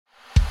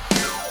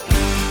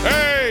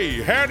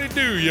Howdy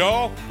do,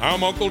 y'all.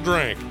 I'm Uncle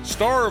Drank,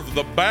 star of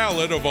The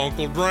Ballad of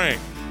Uncle Drank.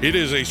 It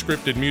is a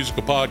scripted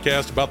musical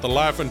podcast about the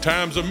life and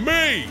times of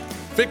me,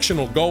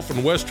 fictional golf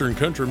and western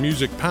country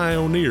music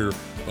pioneer,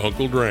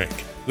 Uncle Drank.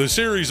 The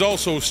series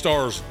also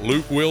stars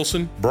Luke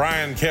Wilson,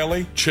 Brian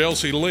Kelly,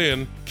 Chelsea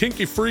Lynn,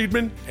 Kinky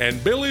Friedman,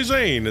 and Billy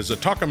Zane as a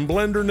talking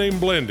blender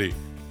named Blendy.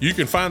 You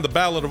can find The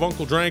Ballad of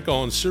Uncle Drank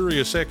on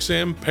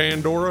SiriusXM,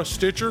 Pandora,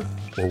 Stitcher,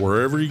 or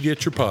wherever you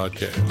get your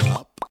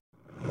podcasts.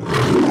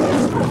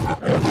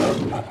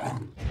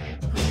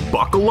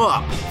 Buckle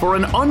up for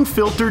an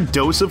unfiltered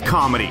dose of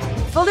comedy.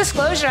 Full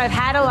disclosure, I've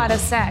had a lot of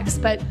sex,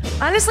 but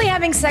honestly,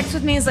 having sex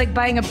with me is like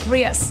buying a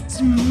Prius.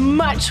 It's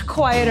much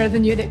quieter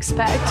than you'd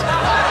expect.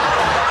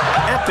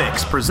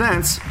 Epix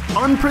presents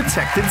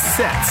Unprotected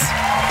Sets.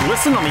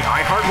 Listen on the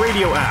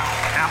iHeartRadio app,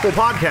 Apple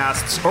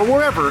Podcasts, or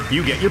wherever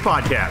you get your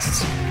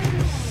podcasts.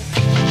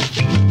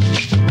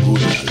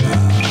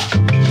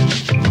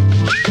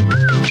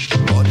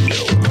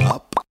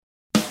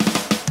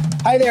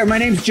 Hi there, my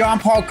name's John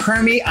Paul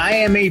Kermy. I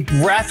am a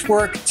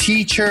breathwork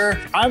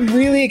teacher. I'm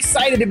really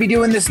excited to be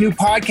doing this new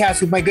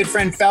podcast with my good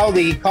friend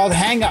Feldy called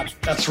Hang Ups.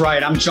 That's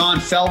right. I'm John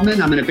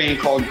Feldman. I'm in a band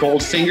called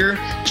Goldfinger.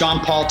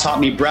 John Paul taught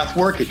me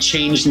breathwork. It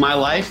changed my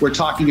life. We're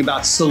talking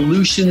about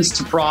solutions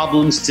to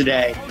problems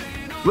today.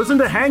 Listen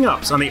to Hang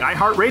Ups on the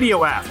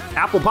iHeartRadio app,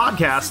 Apple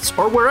Podcasts,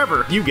 or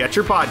wherever you get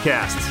your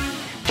podcasts.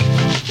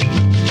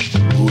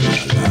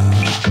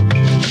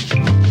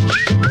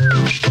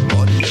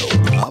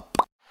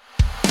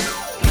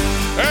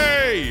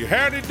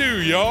 Howdy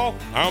do, y'all.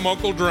 I'm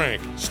Uncle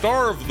Drank,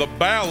 star of The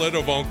Ballad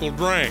of Uncle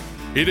Drank.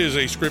 It is a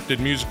scripted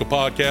musical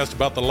podcast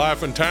about the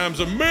life and times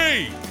of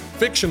me,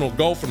 fictional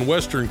golf and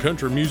western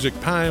country music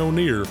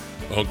pioneer,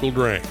 Uncle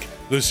Drank.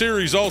 The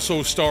series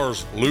also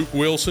stars Luke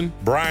Wilson,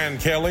 Brian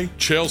Kelly,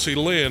 Chelsea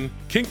Lynn,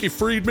 Kinky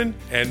Friedman,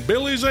 and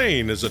Billy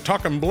Zane as a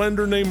talking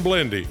blender named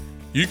Blendy.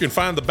 You can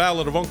find The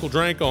Ballad of Uncle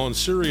Drank on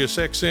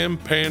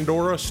SiriusXM,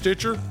 Pandora,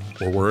 Stitcher,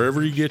 or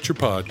wherever you get your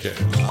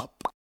podcasts.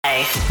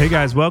 Hey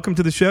guys, welcome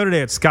to the show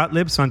today. It's Scott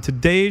Lips. On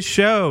today's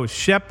show,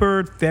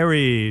 Shepard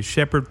Fairey.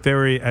 Shepard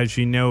Fairey, as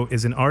you know,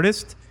 is an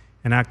artist,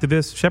 an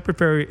activist. Shepard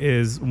Fairey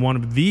is one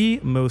of the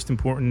most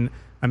important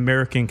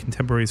American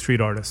contemporary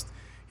street artists.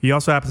 He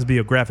also happens to be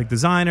a graphic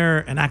designer,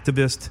 an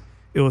activist,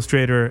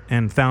 illustrator,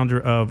 and founder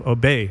of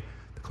Obey,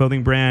 the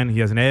clothing brand. He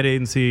has an ad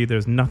agency.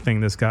 There's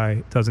nothing this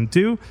guy doesn't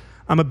do.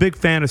 I'm a big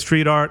fan of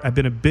street art. I've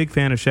been a big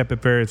fan of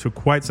Shepard Fairey for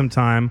quite some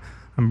time.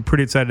 I'm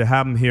pretty excited to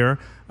have him here.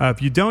 If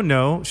you don't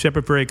know,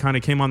 Shepard Fairey kind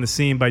of came on the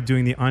scene by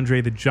doing the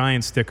Andre the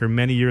Giant sticker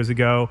many years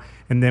ago,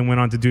 and then went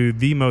on to do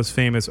the most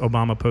famous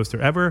Obama poster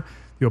ever,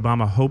 the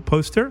Obama Hope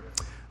poster.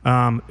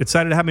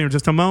 Excited to have him here in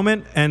just a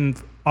moment. And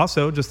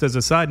also, just as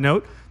a side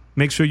note,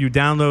 make sure you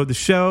download the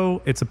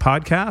show. It's a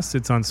podcast.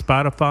 It's on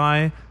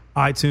Spotify,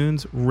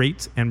 iTunes.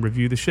 Rate and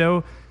review the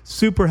show.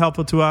 Super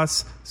helpful to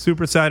us.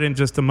 Super excited in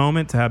just a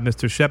moment to have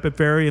Mr. Shepard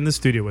Fairey in the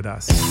studio with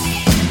us.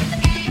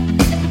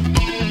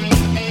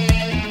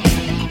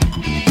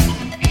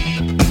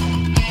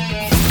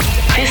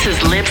 This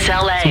is Lips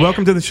LA. So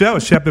welcome to the show,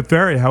 Shepard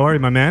Fairey. How are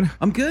you, my man?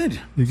 I'm good.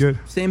 You good?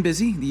 Staying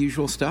busy, the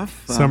usual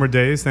stuff. Summer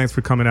days. Thanks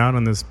for coming out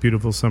on this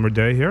beautiful summer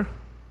day here.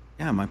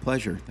 Yeah, my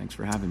pleasure. Thanks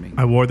for having me.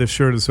 I wore this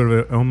shirt as sort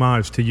of an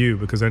homage to you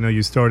because I know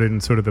you started in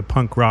sort of the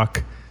punk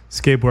rock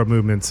skateboard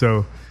movement.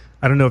 So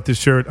I don't know if this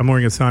shirt, I'm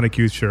wearing a Sonic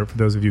Youth shirt for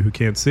those of you who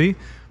can't see,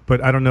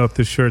 but I don't know if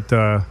this shirt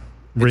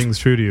rings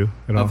true to you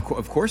at all.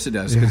 Of course it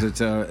does, because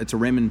it's a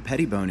Raymond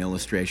Pettibone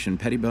illustration.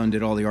 Pettibone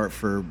did all the art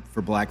for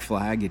Black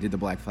Flag. He did the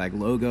Black Flag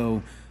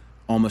logo,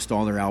 almost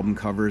all their album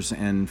covers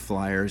and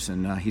flyers,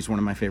 and he's one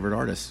of my favorite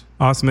artists.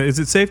 Awesome. Is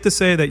it safe to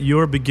say that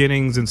your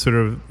beginnings in sort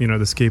of, the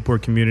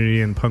skateboard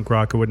community and punk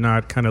rock and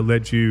whatnot kind of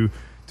led you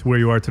to where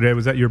you are today?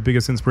 Was that your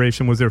biggest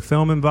inspiration? Was there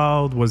film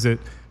involved? Was it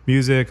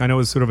music? I know it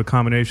was sort of a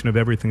combination of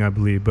everything, I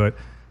believe, but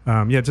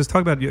just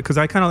talk about, because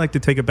I kind of like to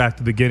take it back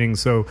to the beginning.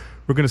 So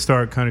we're going to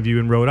start kind of you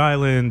in Rhode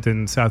Island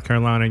and South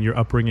Carolina and your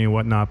upbringing and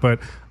whatnot, but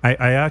I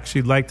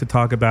actually like to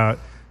talk about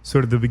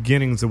sort of the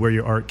beginnings of where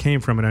your art came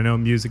from. And I know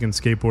music and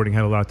skateboarding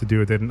had a lot to do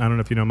with it. And I don't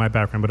know if you know my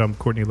background, but I'm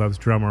Courtney Love's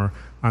drummer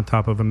on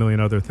top of a million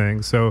other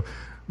things. So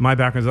my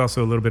background is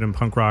also a little bit in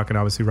punk rock and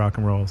obviously rock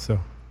and roll. So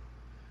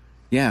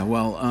yeah,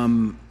 well,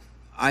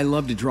 I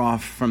love to draw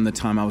from the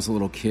time I was a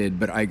little kid,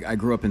 but I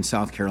grew up in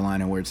South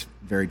Carolina where it's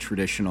very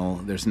traditional.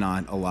 There's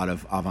not a lot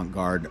of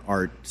avant-garde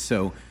art.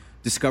 So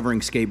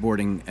discovering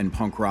skateboarding and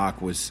punk rock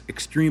was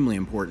extremely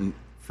important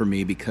for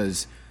me,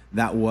 because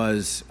that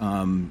was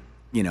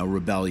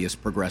rebellious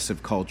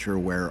progressive culture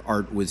where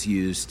art was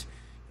used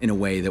in a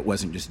way that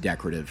wasn't just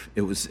decorative.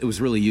 It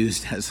was really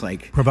used as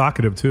like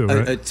provocative too,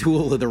 right? a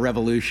tool of the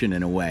revolution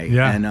in a way.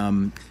 Yeah.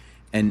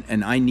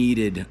 And I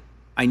needed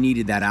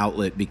that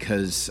outlet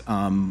because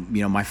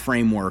my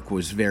framework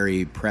was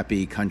very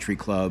preppy country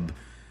club,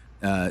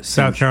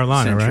 South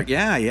Carolina, right?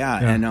 Yeah.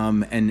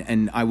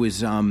 And I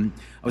was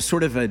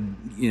sort of a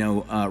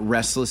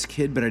restless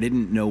kid, but I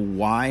didn't know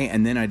why.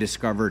 And then I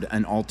discovered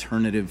an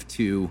alternative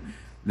to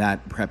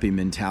that preppy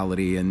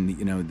mentality and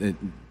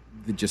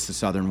just the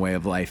Southern way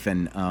of life,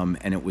 and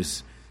it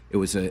was it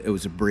was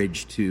a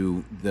bridge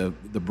to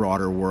the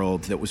broader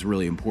world that was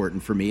really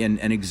important for me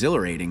and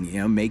exhilarating. You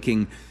know,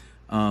 making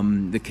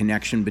the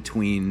connection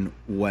between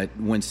what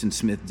Winston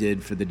Smith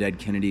did for the Dead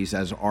Kennedys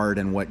as art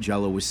and what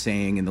Jello was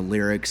saying in the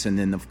lyrics, and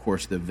then of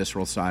course the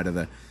visceral side of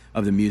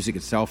the music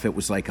itself. It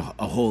was like a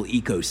whole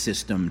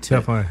ecosystem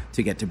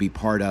to get to be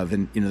part of.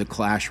 And you know, the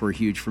Clash were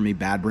huge for me.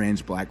 Bad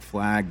Brains, Black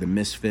Flag, the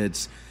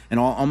Misfits, and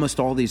almost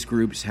all these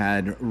groups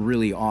had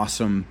really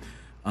awesome,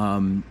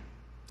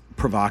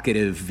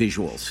 provocative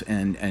visuals,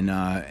 and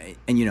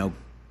you know,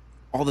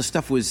 all the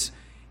stuff was.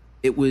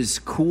 It was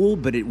cool,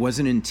 but it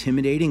wasn't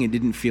intimidating. It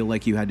didn't feel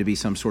like you had to be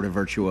some sort of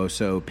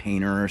virtuoso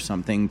painter or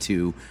something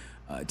to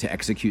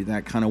execute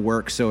that kind of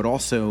work. So it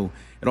also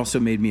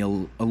made me a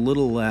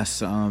little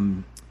less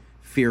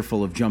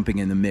fearful of jumping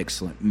in the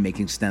mix, like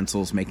making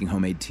stencils, making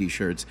homemade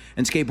T-shirts.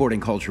 And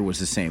skateboarding culture was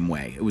the same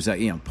way. It was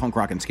punk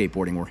rock and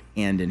skateboarding were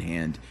hand in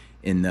hand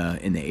in the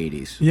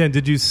 80s. Yeah,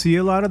 did you see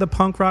a lot of the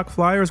punk rock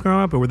flyers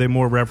growing up, or were they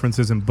more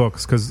references in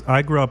books? Because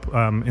I grew up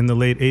in the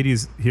late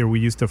 80s here. We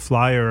used to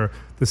flyer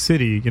the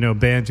city. You know,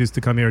 bands used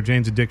to come here,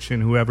 Jane's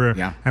Addiction, whoever,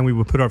 and we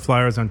would put our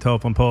flyers on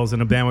telephone poles,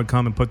 and a band would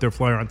come and put their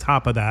flyer on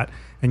top of that,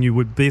 and you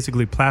would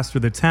basically plaster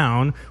the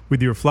town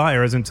with your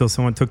flyers until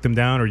someone took them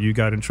down or you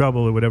got in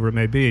trouble or whatever it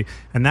may be.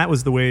 And that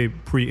was the way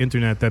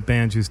pre-internet that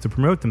bands used to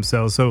promote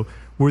themselves. So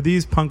were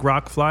these punk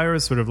rock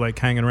flyers sort of like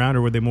hanging around,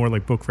 or were they more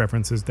like book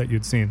references that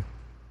you'd seen?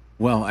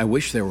 Well, I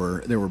wish there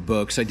were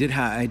books. I did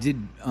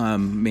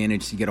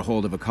manage to get a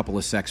hold of a couple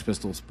of Sex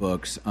Pistols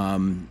books.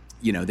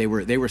 You know, they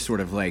were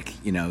sort of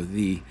like, you know,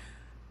 the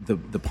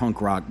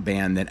punk rock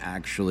band that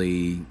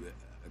actually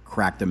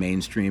cracked the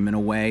mainstream in a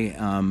way.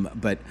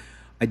 But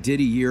I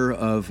did a year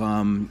of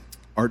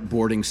art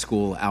boarding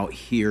school out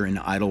here in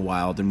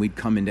Idlewild, and we'd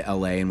come into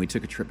LA and we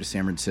took a trip to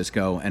San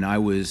Francisco, and I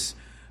was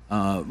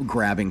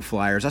grabbing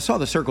flyers. I saw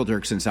the Circle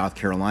Jerks in South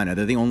Carolina.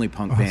 They're the only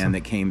punk band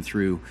that came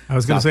through. I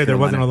was going to say there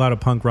wasn't a lot of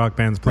punk rock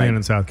bands playing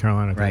in South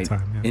Carolina at that time.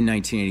 Yeah. In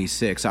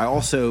 1986. I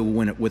also,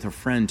 with a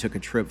friend, took a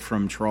trip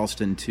from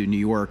Charleston to New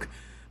York.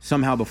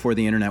 Somehow before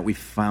the internet, we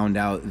found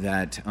out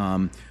that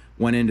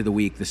one end of the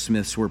week the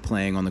Smiths were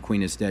playing on the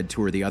Queen is Dead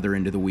tour. The other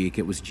end of the week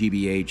it was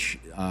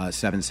GBH,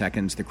 7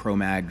 Seconds, the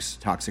Cro-Mags,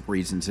 Toxic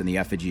Reasons, and the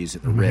Effigies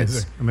at the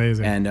Ritz.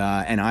 Amazing. And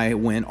I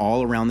went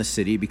all around the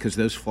city because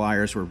those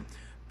flyers were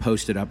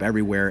posted up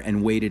everywhere,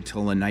 and waited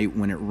till a night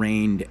when it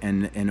rained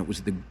and it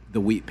was the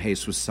wheat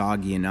paste was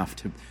soggy enough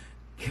to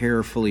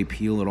carefully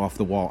peel it off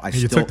the wall.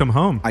 You took them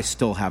home. I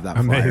still have that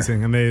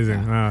Amazing.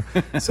 Yeah.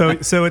 So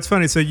it's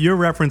funny. So your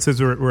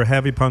references were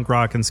heavy punk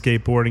rock and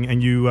skateboarding,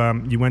 and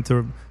you went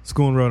to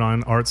school in Rhode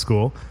Island, art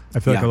school.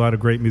 I feel like a lot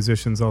of great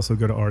musicians also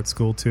go to art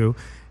school too.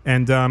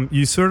 And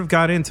you sort of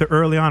got into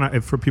early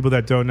on, for people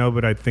that don't know,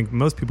 but I think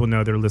most people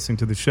know, they're listening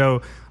to the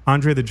show,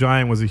 Andre the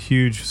Giant was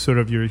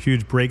your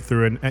huge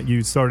breakthrough, and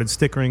you started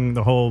stickering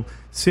the whole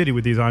city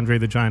with these Andre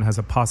the Giant Has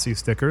a Posse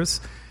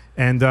stickers.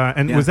 And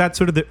was that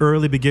sort of the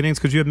early beginnings?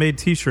 Because you had made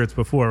T-shirts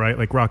before, right?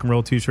 Like rock and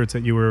roll T-shirts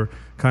that you were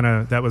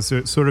that was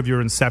sort of your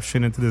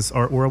inception into this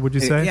art world, would you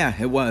say? Yeah,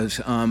 it was.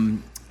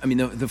 I mean,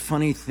 the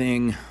funny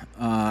thing,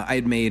 I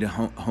had made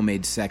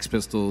homemade Sex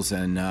Pistols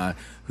and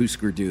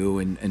Husker Du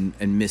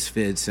and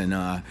Misfits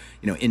and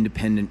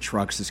Independent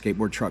Trucks, the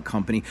skateboard truck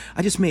company.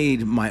 I just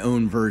made my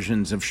own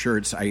versions of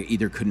shirts I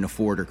either couldn't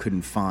afford or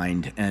couldn't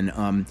find, and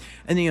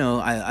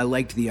I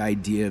liked the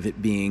idea of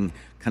it being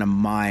kind of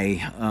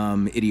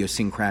my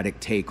idiosyncratic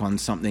take on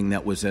something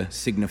that was a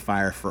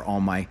signifier for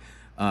all my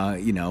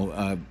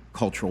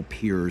cultural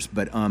peers.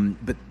 But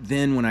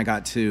then when I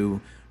got to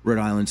Rhode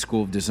Island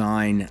School of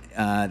Design,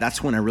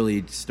 that's when I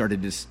really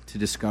started to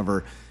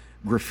discover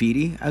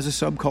graffiti as a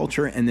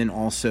subculture, and then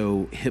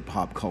also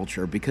hip-hop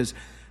culture, because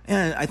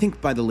I think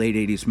by the late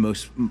 80s,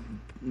 most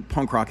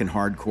punk rock and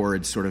hardcore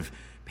had sort of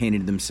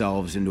painted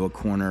themselves into a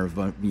corner of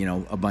a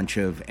bunch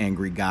of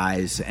angry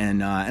guys,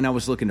 and I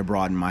was looking to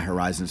broaden my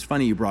horizons.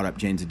 Funny you brought up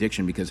Jane's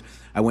Addiction, because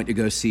I went to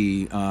go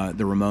see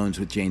the Ramones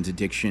with Jane's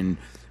Addiction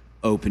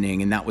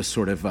opening, and that was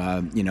sort of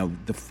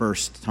the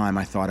first time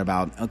I thought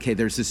about, okay,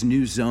 there's this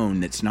new zone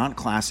that's not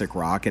classic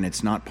rock and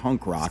it's not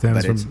punk rock,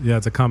 but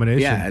it's a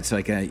combination. Yeah, it's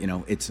like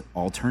it's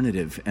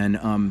alternative,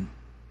 and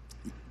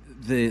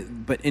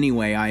but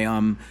anyway,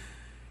 I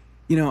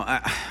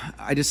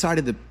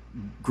decided that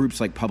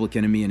groups like Public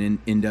Enemy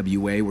and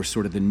NWA were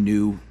sort of the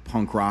new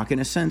punk rock in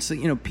a sense.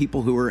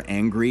 People who were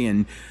angry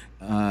and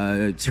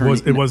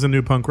it was a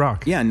new punk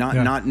rock. Yeah,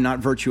 not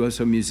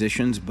virtuoso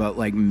musicians, but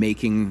like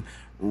making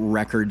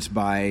records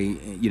by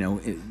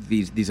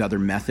these other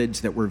methods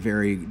that were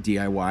very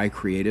DIY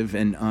creative,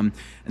 and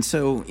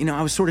so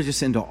I was sort of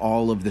just into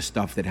all of the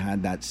stuff that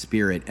had that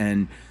spirit.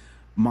 And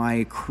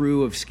my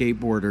crew of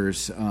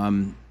skateboarders,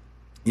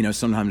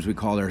 sometimes we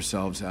called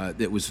ourselves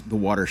it was the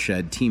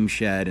Watershed, Team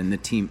Shed, and the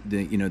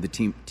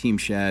Team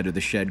Shed or the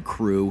Shed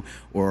Crew,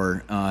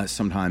 or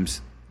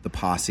sometimes the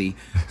Posse.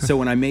 So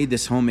when I made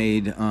this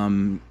homemade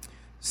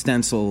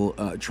stencil,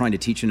 trying to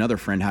teach another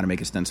friend how to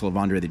make a stencil of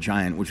Andre the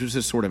Giant, which was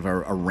just sort of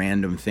a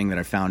random thing that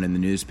I found in the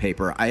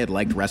newspaper. I had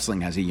liked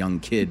wrestling as a young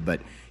kid,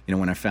 but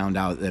when I found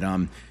out that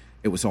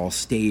it was all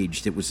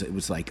staged. It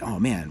was like, oh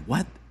man,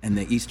 what? And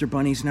the Easter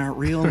Bunny's not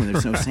real, and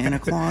there's no Santa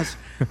Claus.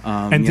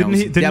 And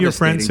didn't your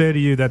friend say to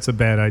you that's a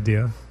bad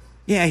idea?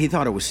 Yeah, he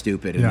thought it was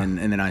stupid, and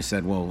then I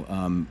said,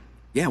 well,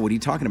 yeah, what are you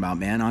talking about,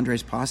 man?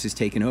 Andres Posse's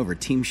taken over.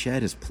 Team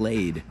Shed has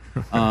played,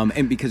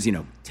 and because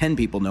 10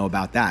 people know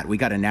about that, we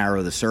got to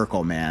narrow the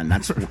circle, man.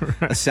 That's a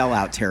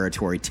sellout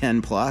territory.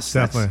 10 plus,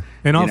 definitely.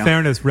 In all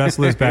fairness,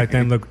 wrestlers back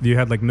then, look, you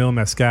had like Mil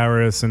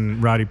Mascaras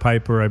and Roddy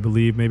Piper, I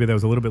believe. Maybe that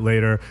was a little bit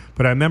later,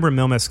 but I remember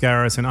Mil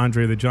Mascaras and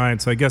Andre the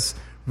Giant. So I guess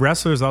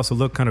wrestlers also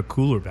looked kind of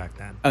cooler back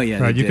then. Oh yeah,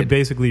 right. You could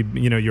basically,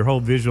 your whole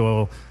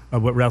visual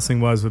of what wrestling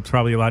was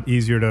probably a lot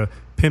easier to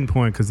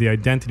pinpoint because the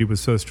identity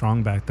was so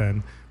strong back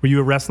then. Were you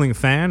a wrestling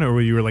fan, or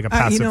were you like a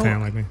passive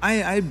fan like me?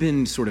 I've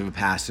been sort of a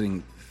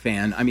passing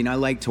fan. I mean, I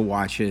like to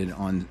watch it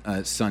on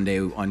Sunday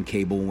on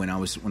cable when I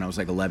was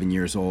like 11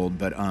 years old.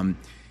 But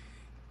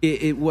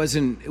it was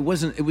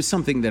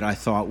something that I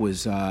thought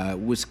was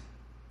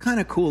kind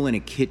of cool in a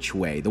kitsch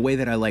way. The way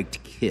that I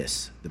liked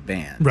Kiss, the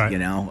band. Right.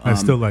 I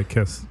still like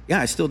Kiss.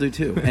 Yeah, I still do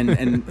too.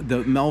 And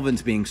the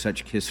Melvins being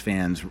such Kiss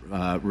fans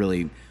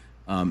really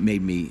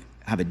made me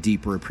have a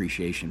deeper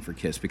appreciation for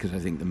Kiss, because I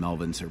think the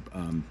Melvins are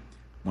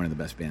one of the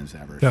best bands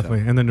ever.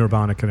 Definitely, and the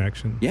Nirvana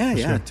connection. Yeah,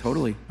 sure.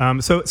 Totally.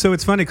 So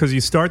it's funny because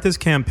you start this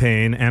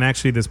campaign, and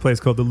actually this place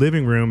called The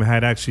Living Room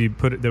had actually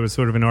there was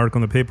sort of an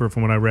article in the paper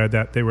from when I read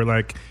that they were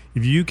like,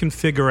 if you can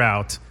figure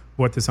out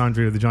what this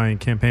Andre the Giant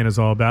campaign is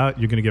all about,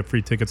 you're going to get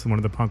free tickets to one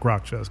of the punk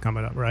rock shows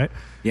coming up, right?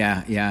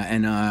 Yeah,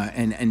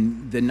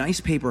 and the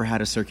Nice Paper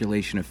had a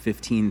circulation of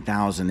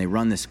 15,000. They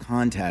run this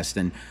contest,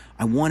 and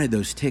I wanted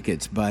those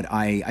tickets, but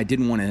I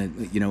didn't want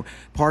to,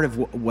 part of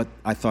what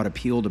I thought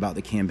appealed about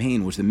the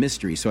campaign was the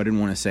mystery, so I didn't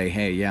want to say,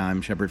 hey, yeah,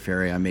 I'm Shepard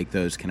Fairey, I make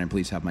those, can I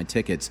please have my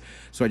tickets?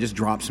 So I just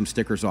dropped some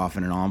stickers off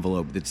in an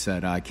envelope that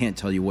said, I can't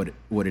tell you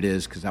what it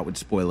is because that would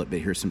spoil it, but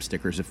here's some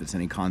stickers if it's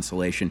any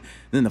consolation.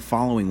 And then the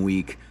following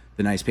week,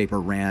 the Nice Paper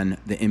ran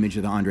the image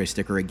of the Andre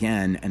sticker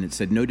again, and it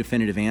said no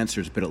definitive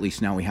answers, but at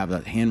least now we have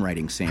a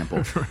handwriting sample.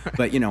 Right.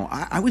 But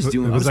I was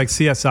doing. It was like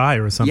CSI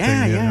or something.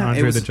 Yeah.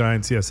 Andre the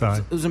Giant CSI.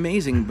 It was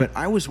amazing. But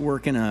I was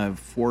working a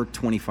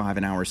 $4.25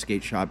 an hour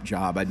skate shop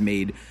job. I'd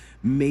made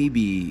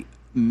maybe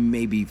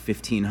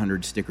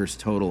 1,500 stickers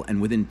total,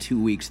 and within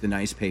 2 weeks, the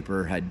Nice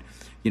Paper had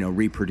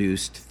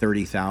reproduced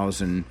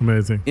 30,000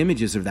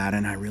 images of that,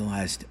 and I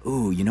realized,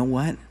 oh, you know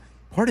what?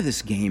 Part of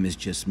this game is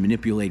just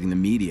manipulating the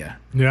media.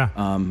 Yeah.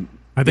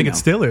 I think it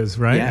still is,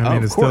 right?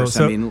 Yeah, of course.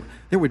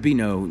 There would be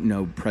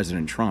no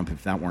President Trump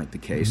if that weren't the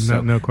case.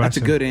 No question. That's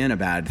a good and a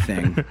bad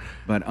thing.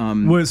 But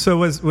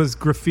was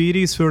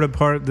graffiti sort of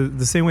part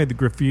the same way the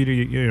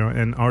graffiti,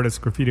 and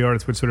graffiti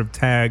artists would sort of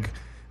tag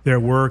their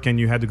work, and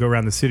you had to go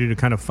around the city to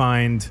kind of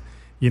find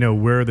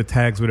where the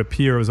tags would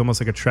appear. It was almost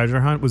like a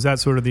treasure hunt. Was that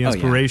sort of the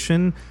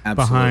inspiration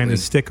behind the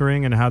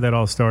stickering and how that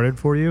all started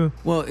for you?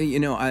 Well,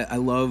 I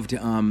loved,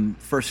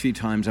 first few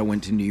times I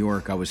went to New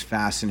York, I was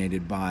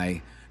fascinated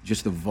by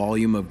just the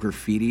volume of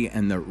graffiti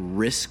and the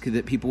risk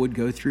that people would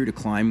go through to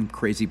climb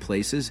crazy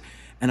places.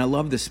 And I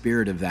love the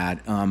spirit of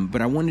that.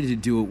 But I wanted to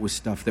do it with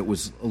stuff that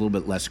was a little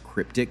bit less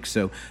cryptic.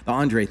 So the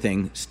Andre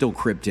thing, still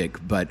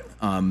cryptic, but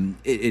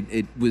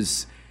it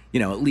was,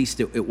 at least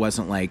it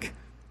wasn't like,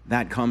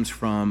 that comes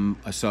from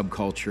a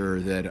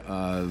subculture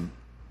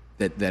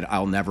that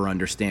I'll never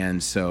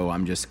understand, so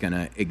I'm just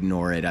gonna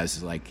ignore it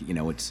as like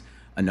it's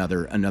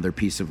another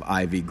piece of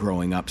ivy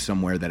growing up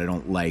somewhere that I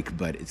don't like,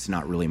 but it's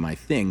not really my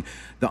thing.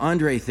 The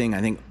Andre thing, I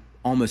think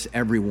almost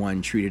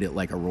everyone treated it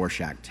like a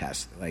Rorschach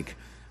test. Like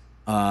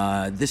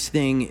this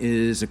thing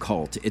is a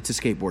cult. It's a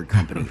skateboard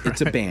company. Right.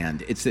 It's a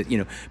band. It's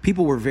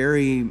people were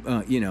very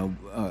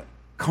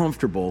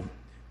comfortable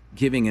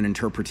giving an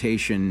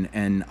interpretation,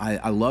 and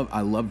I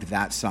loved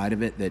that side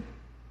of it, that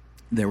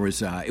there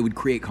was it would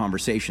create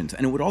conversations,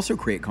 and it would also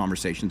create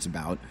conversations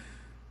about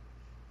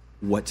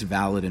what's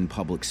valid in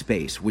public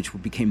space, which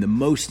became the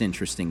most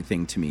interesting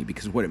thing to me,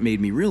 because what it made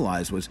me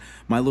realize was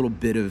my little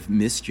bit of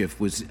mischief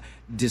was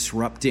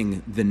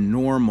disrupting the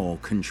normal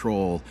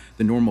control,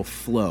 the normal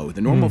flow.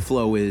 The normal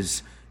flow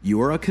is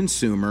you're a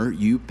consumer,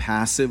 you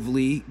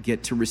passively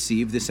get to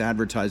receive this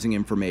advertising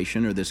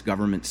information or this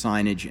government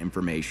signage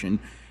information,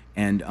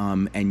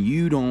 and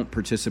you don't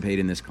participate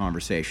in this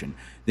conversation.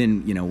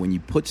 Then, when you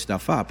put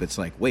stuff up, it's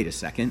like, wait a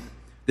second,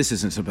 this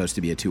isn't supposed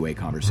to be a two-way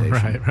conversation.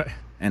 Right.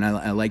 And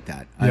I like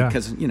that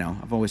because,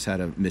 I've always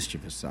had a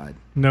mischievous side.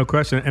 No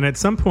question. And at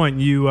some point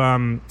you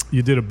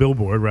did a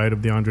billboard, right,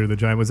 of the Andre the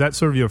Giant. Was that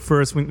sort of your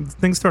first, when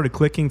things started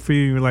clicking for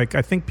you, you were like,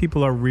 I think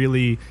people are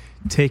really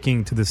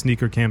taking to the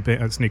sneaker campaign,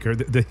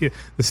 the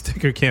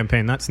sticker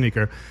campaign, not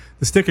sneaker,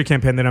 the sticker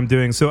campaign that I'm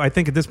doing. So I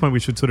think at this point we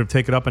should sort of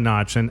take it up a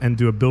notch and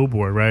do a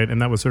billboard, right?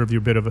 And that was sort of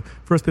your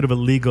first bit of a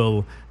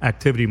legal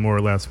activity, more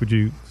or less, would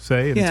you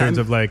say, in terms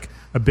of like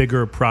a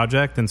bigger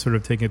project and sort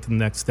of taking it to the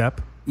next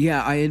step?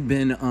 Yeah, I had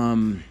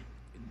been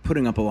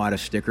putting up a lot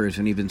of stickers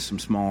and even some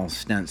small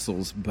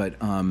stencils, but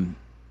I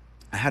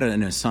had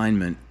an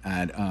assignment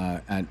at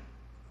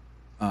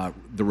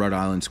the Rhode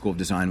Island School of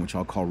Design, which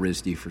I'll call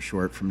RISD for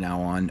short from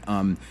now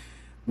on,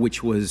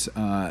 which was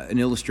an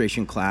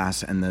illustration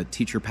class, and the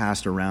teacher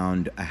passed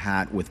around a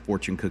hat with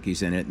fortune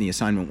cookies in it, and the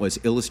assignment was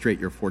illustrate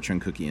your fortune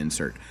cookie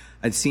insert.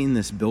 I'd seen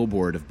this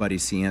billboard of Buddy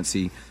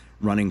Cianci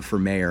running for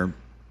mayor,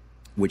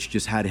 which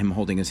just had him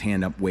holding his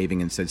hand up,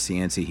 waving, and said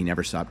Cianci. He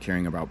never stopped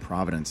caring about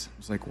Providence. I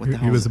was like, what the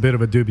hell? He was a bit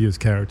of a dubious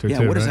character, yeah,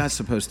 too, what is right? that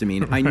supposed to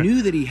mean? I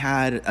knew that he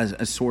had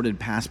a sordid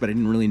past, but I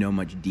didn't really know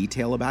much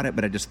detail about it,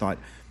 but I just thought,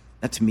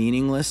 that's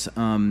meaningless.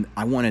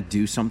 I want to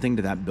do something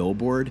to that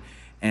billboard.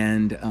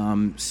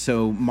 And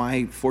so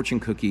my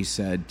fortune cookie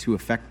said, to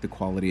affect the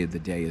quality of the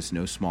day is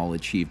no small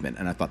achievement.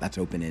 And I thought that's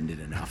open-ended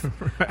enough.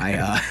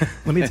 Right.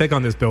 Let me take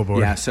on this billboard.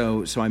 Yeah,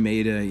 so I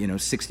made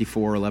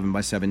 64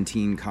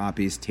 11x17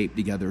 copies taped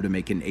together to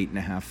make an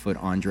 8.5-foot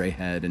Andre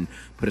head, and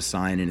put a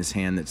sign in his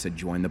hand that said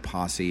join the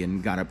posse,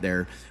 and got up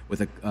there with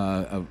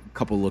a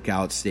couple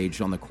lookouts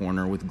staged on the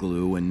corner with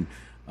glue and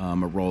a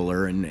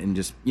roller, and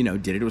just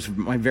did it. It was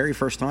my very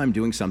first time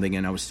doing something,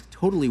 and I was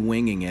totally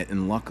winging it,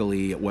 and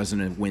luckily it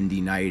wasn't a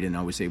windy night and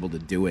I was able to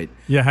do it.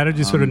 Yeah, how did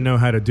you sort of know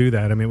how to do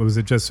that? I mean, was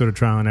it just sort of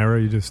trial and error?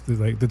 You just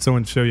did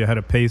someone show you how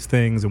to paste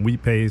things and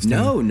wheat paste?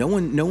 No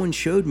one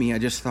showed me. I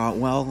just thought,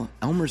 well,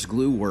 Elmer's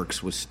glue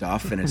works with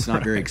stuff and it's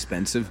not very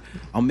expensive.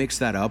 I'll mix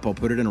that up, I'll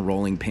put it in a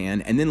rolling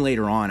pan, and then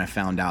later on I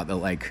found out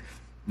that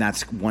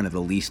that's one of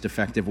the least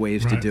effective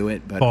ways to do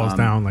it. But falls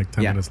down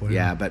 10 minutes later.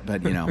 Yeah, but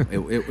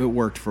it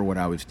worked for what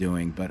I was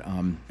doing. But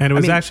and it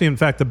was actually, in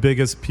fact, the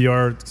biggest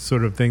PR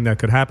sort of thing that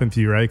could happen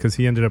to you, right? Because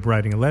he ended up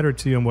writing a letter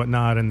to you and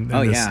whatnot.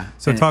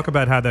 So talk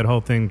about how that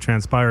whole thing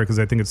transpired, because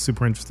I think it's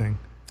super interesting.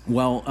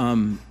 Well,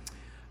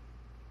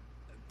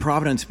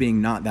 Providence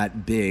being not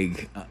that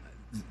big.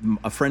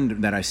 A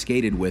friend that I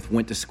skated with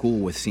went to school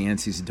with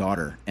Cianci's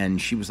daughter,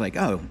 and she was like,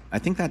 oh, I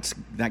think that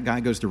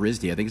guy goes to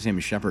RISD. I think his name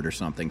is Shepard or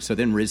something. So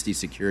then RISD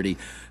security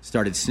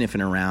started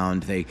sniffing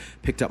around. They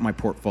picked up my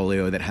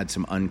portfolio that had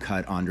some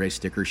uncut Andre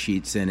sticker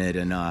sheets in it,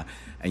 and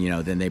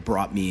then they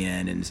brought me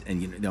in, and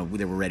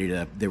they were ready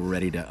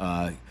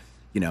to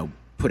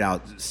put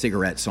out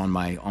cigarettes on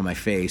my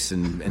face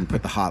and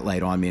put the hot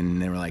light on me,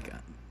 and they were like,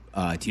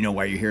 do you know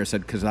why you're here? I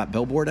said, because of that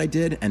billboard I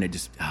did. And it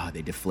just,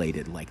 they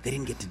deflated. They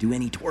didn't get to do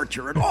any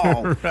torture at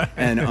all. Right.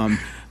 And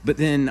but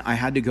then I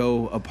had to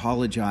go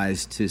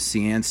apologize to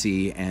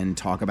Cianci and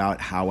talk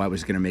about how I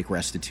was going to make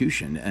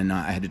restitution. And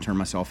I had to turn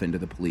myself into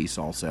the police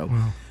also.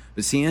 Wow.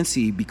 But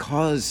Cianci,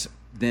 because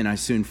then I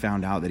soon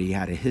found out that he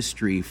had a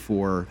history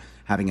for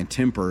having a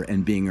temper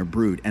and being a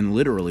brute, and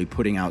literally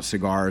putting out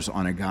cigars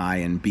on a guy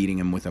and beating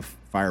him with a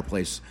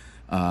fireplace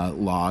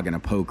log and a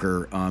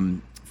poker,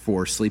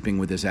 for sleeping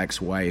with his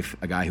ex-wife,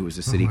 a guy who was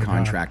a city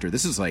contractor. God.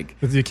 This is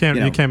you can't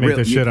make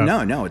this shit up.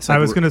 No, it's I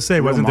was going to say,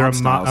 wasn't there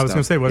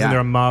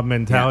a mob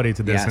mentality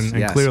to this?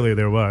 And clearly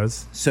there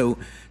was. So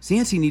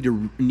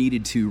Cianci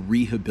needed to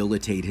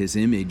rehabilitate his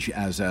image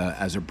as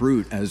a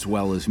brute, as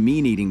well as me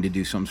needing to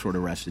do some sort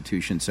of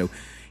restitution. So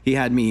he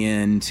had me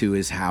into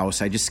his house.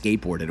 I just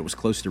skateboarded. It was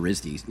close to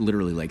RISD,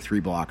 literally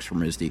 3 blocks from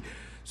RISD.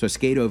 So I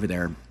skate over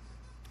there.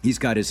 He's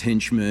got his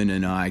henchmen,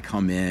 and I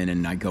come in,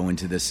 and I go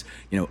into this,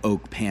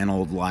 oak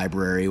paneled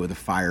library with a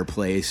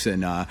fireplace,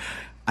 and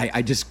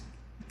I just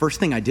first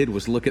thing I did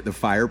was look at the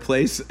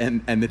fireplace,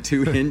 and the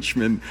 2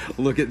 henchmen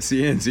look at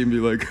Cianci and be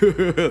like,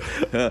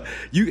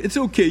 it's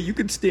okay, you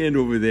can stand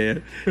over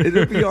there,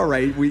 it'll be all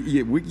right,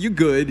 you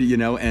good,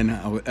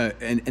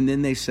 and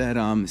then they said,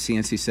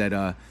 Cianci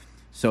said,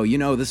 so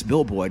this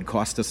billboard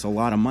cost us a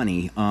lot of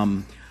money.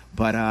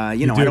 But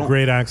you do a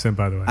great accent,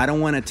 by the way. I don't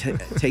want to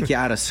take you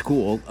out of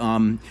school.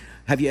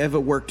 Have you ever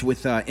worked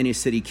with inner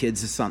city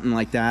kids or something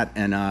like that?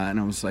 And I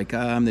was like,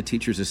 I'm the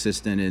teacher's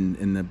assistant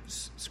in the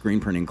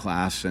screen printing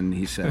class. And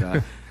he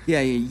said,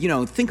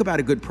 yeah, think about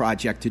a good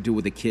project to do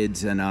with the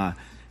kids, and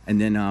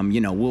then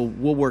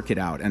we'll work it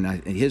out.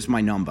 And here's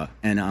my number.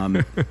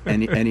 And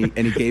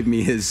he gave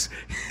me his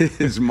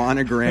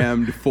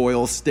monogrammed,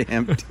 foil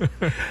stamped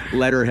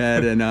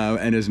letterhead,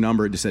 and his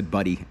number. It just said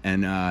Buddy.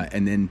 And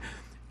then.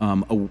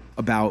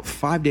 About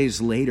 5 days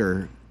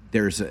later,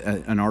 there's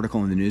an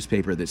article in the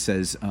newspaper that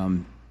says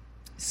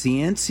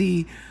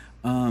Cianci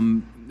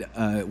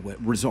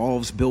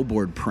resolves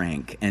billboard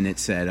prank, and it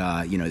said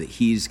that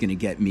he's going to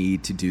get me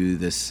to do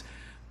this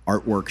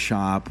art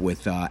workshop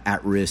with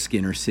at-risk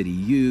inner-city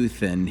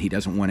youth, and he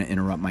doesn't want to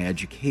interrupt my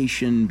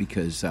education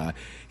because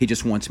he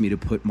just wants me to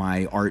put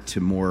my art to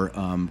more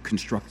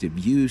constructive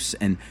use.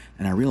 And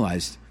I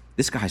realized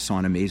this guy saw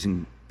an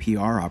amazing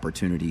PR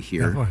opportunity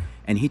here. Definitely.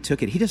 And he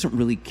took it. He doesn't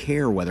really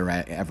care whether I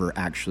ever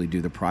actually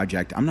do the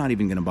project. I'm not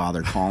even going to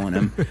bother calling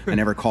him. I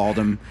never called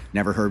him,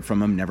 never heard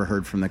from him, never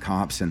heard from the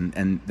cops,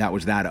 and that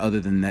was that. Other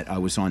than that, I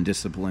was on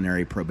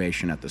disciplinary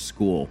probation at the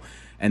school,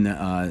 and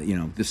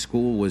the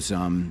school was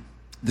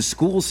the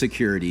school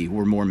security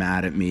were more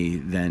mad at me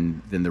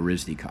than the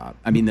RISD cop.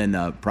 I mean, than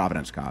the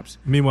Providence cops.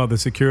 Meanwhile, the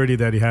security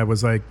that he had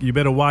was like, "You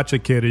better watch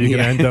it, kid, or you're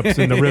going to end up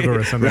in the river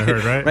or something." Right. I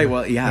heard, right? Right.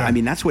 Well, yeah. I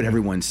mean, that's what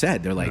everyone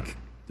said. They're like.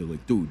 they're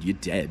like, dude, you're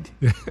dead.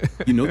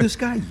 You know this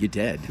guy? You're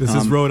dead. This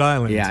is Rhode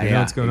Island. Yeah, you know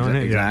what's going on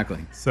here? Exactly.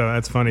 Yeah. So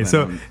that's funny.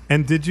 But,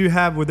 And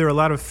were there a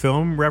lot of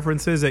film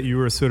references that you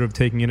were sort of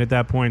taking in at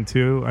that point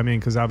too? I mean,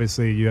 because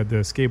obviously you had the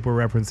skateboard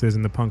references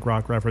and the punk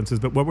rock references,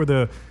 but what were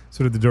the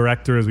sort of the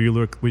directors?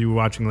 Were you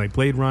watching like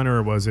Blade Runner,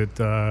 or was it,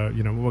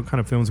 what kind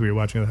of films were you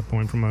watching at that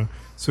point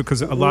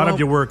because a lot of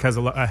your work has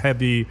a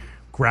heavy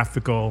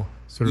graphical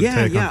sort of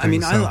take on things. I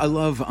mean,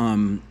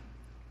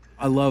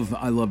 I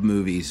love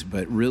movies,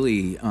 but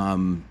really,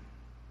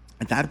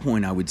 at that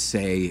point, I would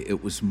say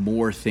it was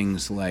more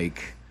things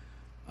like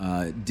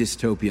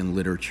dystopian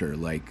literature,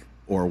 like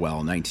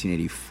Orwell,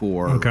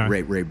 1984,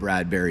 Ray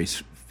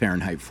Bradbury's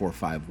Fahrenheit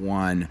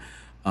 451,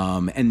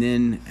 and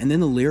then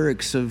the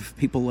lyrics of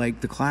people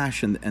like The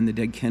Clash and the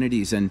Dead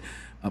Kennedys, and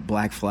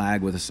Black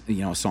Flag with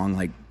a song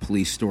like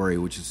Police Story,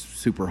 which is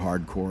super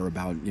hardcore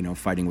about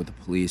fighting with the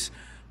police.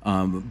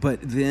 But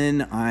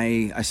then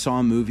I saw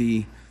a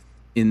movie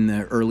in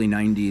the early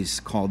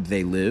 90s called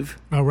They Live.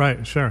 Oh,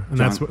 right, sure. And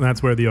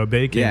that's where the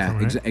Obey came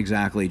from, right?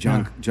 Exactly.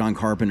 John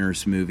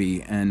Carpenter's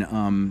movie,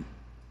 and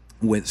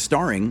with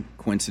starring,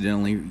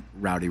 coincidentally,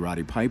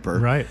 Roddy Piper.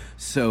 Right.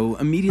 So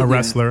immediately... A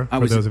wrestler,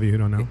 for those of you who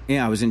don't know.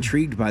 Yeah, I was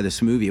intrigued by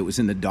this movie. It was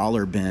in the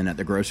dollar bin at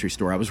the grocery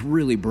store. I was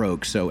really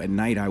broke, so at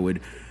night I would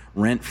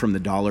rent from the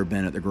dollar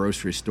bin at the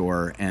grocery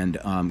store, and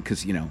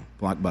because,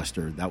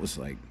 Blockbuster, that was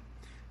like...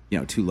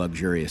 too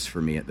luxurious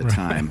for me at the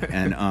time.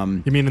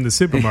 And you mean in the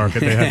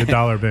supermarket they had the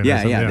dollar bin?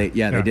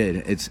 They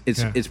did.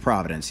 It's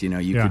Providence.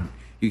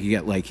 You could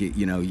get like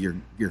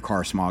your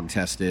car smog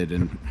tested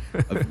and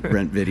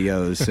rent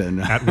videos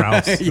and at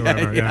Ralph's.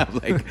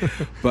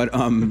 But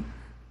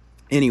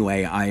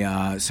anyway,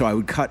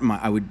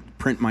 I would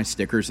print my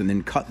stickers and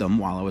then cut them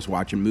while I was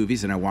watching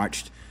movies, and I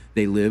watched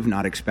They Live,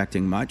 not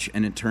expecting much,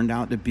 and it turned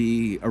out to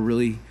be a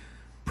really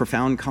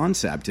profound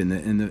concept in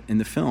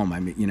the film. I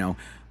mean,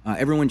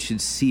 everyone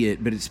should see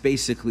it, but it's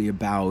basically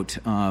about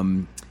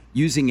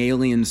using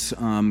aliens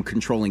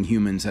controlling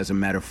humans as a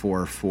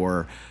metaphor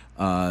for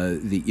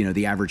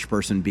the average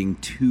person being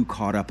too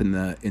caught up in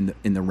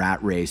the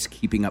rat race,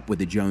 keeping up with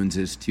the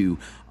Joneses, to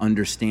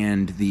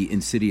understand the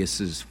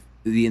insidious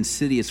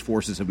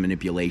forces of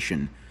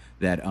manipulation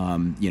that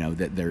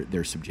that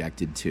they're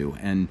subjected to.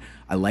 And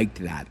I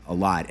liked that a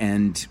lot.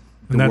 And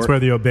that's where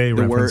the Obey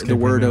reference came from.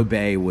 The word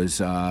Obey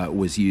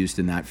was used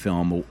in that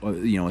film,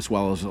 as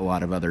well as a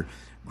lot of other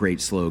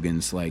great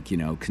slogans like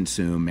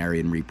consume, marry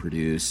and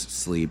reproduce,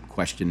 sleep,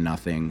 question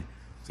nothing.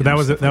 So that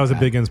was a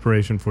big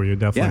inspiration for you,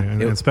 definitely,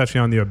 and especially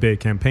on the Obey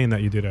campaign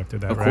that you did after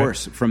that. Of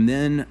course. From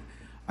then,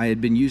 I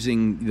had been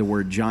using the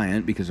word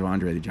giant because of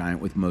Andre the Giant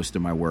with most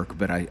of my work,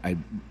 but I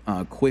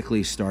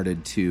quickly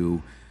started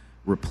to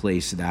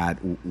replace that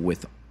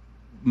with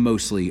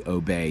mostly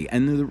Obey,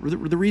 and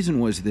the reason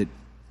was that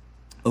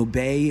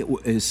Obey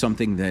is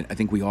something that I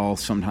think we all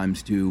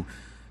sometimes do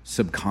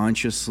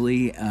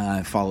subconsciously,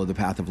 follow the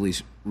path of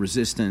least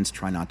resistance,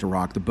 try not to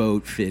rock the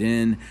boat, fit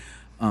in.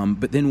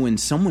 But then when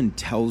someone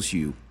tells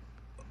you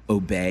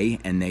obey,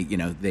 and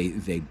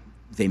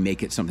they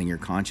make it something you're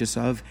conscious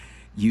of,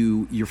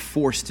 you're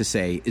forced to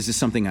say, is this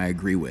something I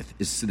agree with?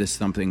 Is this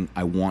something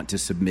I want to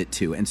submit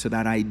to? And so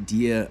that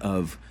idea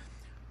of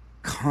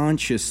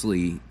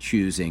consciously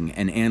choosing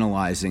and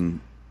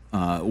analyzing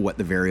what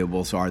the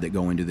variables are that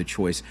go into the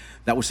choice,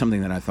 that was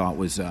something that I thought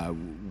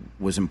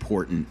was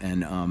important.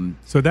 And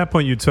so at that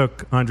point, you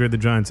took Andre the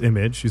Giant's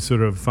image, you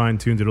sort of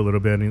fine-tuned it a little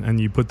bit, and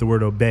you put the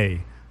word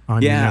obey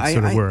on your next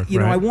sort of work.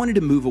 Right? I wanted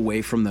to move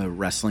away from the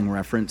wrestling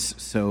reference,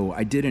 so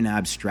I did an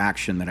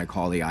abstraction that I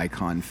call the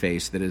icon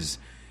face. That is,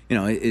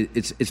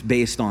 it's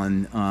based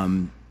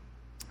on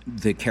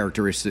the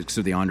characteristics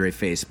of the Andre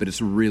face, but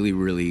it's really,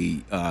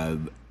 really,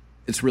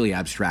 it's really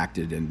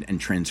abstracted and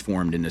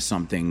transformed into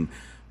something.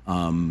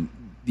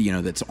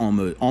 That's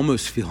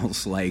almost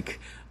feels like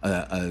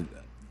a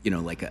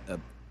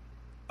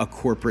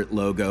corporate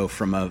logo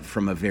from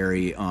a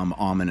very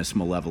ominous,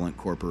 malevolent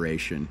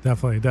corporation.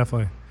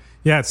 Definitely.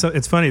 Yeah, so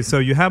it's funny. So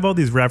you have all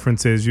these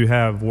references. You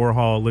have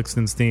Warhol,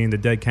 Lichtenstein, the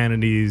Dead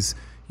Kennedys.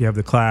 You have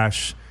The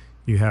Clash.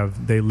 You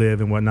have They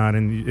Live and whatnot.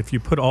 And if you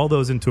put all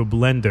those into a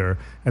blender,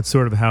 that's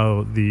sort of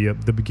how the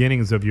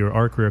beginnings of your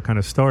art career kind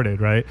of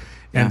started, right?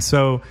 Yeah. And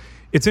so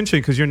it's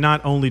interesting because you're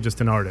not only just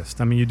an artist.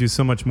 I mean, you do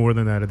so much more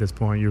than that at this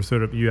point.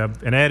 You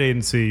have an ad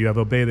agency, you have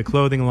Obey the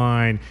clothing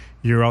line,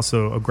 you're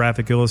also a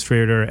graphic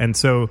illustrator, and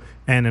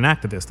an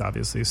activist,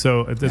 obviously.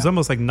 So there's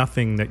almost like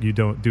nothing that you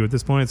don't do at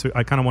this point. So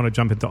I kind of want to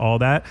jump into all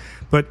that.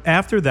 But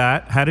after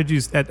that, how did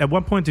you? At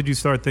what point did you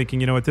start thinking,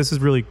 this is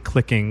really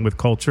clicking with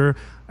culture?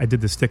 I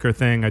did the sticker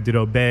thing, I did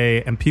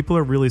Obey, and people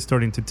are really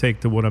starting to take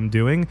to what I'm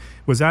doing.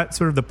 Was that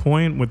sort of the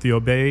point with the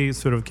Obey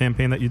sort of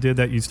campaign that you did,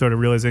 that you started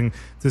realizing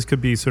this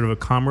could be sort of a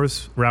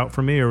commerce route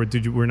for me, or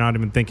were not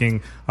even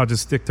thinking I'll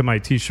just stick to my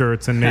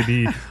T-shirts and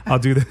maybe I'll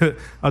do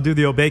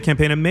the Obey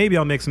campaign and maybe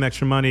I'll make some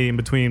extra money in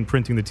between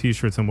printing the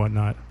T-shirts and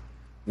whatnot?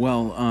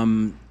 Well,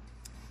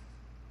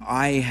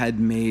 I had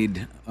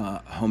made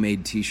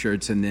homemade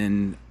T-shirts, and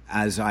then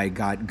as I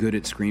got good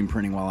at screen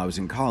printing while I was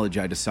in college,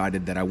 I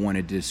decided that I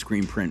wanted to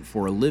screen print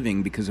for a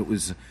living because it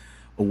was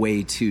a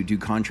way to do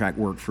contract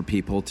work for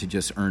people to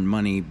just earn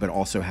money, but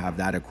also have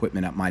that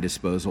equipment at my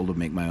disposal to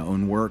make my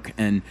own work.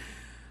 And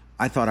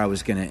I thought I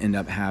was going to end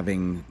up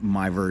having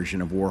my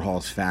version of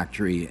Warhol's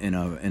factory in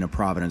a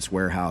Providence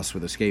warehouse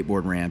with a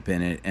skateboard ramp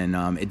in it, and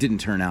it didn't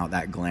turn out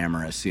that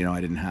glamorous.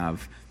 I didn't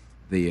have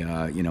the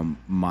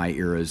my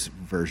era's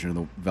version of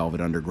the Velvet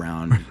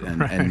Underground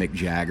and Mick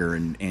Jagger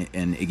and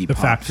Iggy the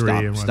Pop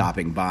Right.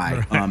 stopping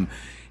by.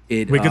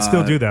 We could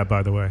still do that,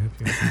 by the way.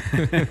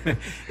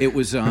 It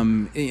was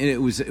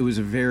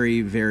a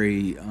very,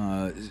 very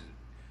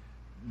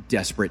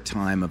desperate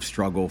time of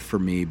struggle for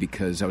me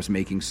because I was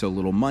making so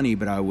little money,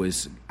 but I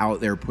was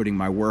out there putting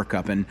my work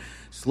up, and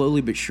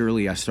slowly but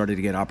surely I started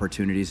to get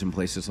opportunities in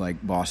places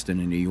like Boston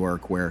and New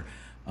York where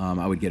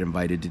I would get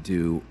invited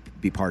to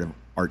be part of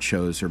art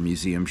shows or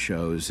museum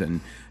shows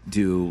and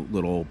do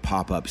little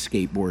pop-up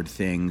skateboard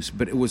things,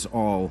 but it was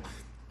all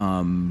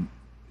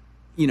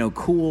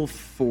cool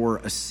for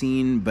a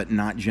scene, but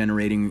not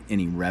generating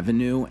any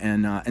revenue.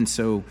 And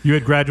so you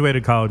had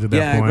graduated college at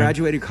that point. Yeah, I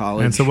graduated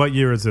college. And so what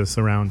year is this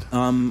around?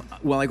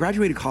 Well, I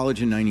graduated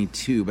college in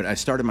 92, but I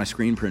started my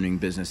screen printing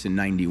business in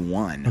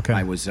 91. Okay.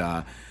 I was,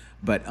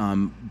 but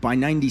by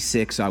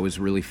 96, I was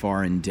really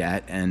far in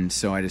debt. And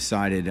so I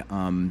decided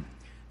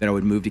that I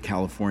would move to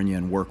California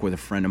and work with a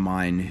friend of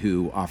mine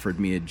who offered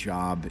me a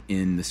job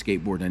in the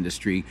skateboard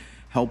industry,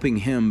 helping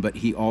him, but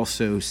he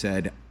also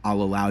said,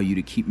 I'll allow you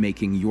to keep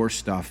making your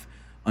stuff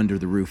under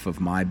the roof of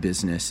my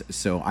business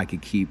so I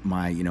could keep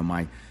my,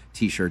 my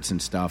T-shirts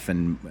and stuff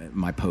and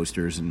my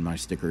posters and my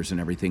stickers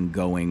and everything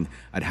going.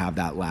 I'd have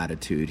that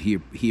latitude.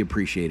 He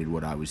appreciated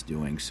what I was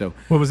doing. So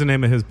what was the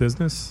name of his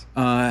business?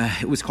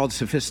 It was called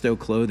Sophisto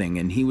Clothing,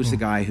 and he was the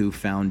guy who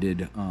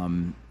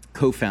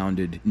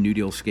co-founded New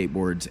Deal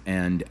Skateboards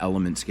and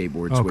Element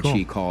Skateboards, which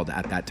he called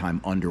at that time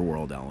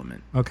Underworld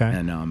Element. Okay.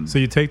 And so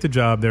you take the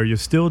job there. You're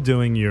still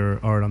doing your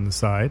art on the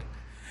side.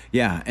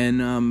 Yeah,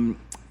 and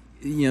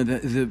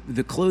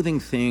the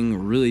clothing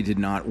thing really did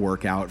not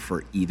work out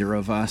for either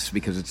of us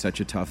because it's such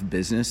a tough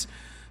business.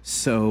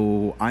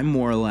 So I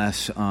more or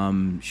less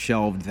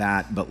shelved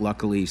that, but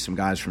luckily some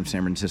guys from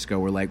San Francisco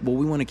were like, well,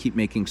 we want to keep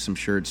making some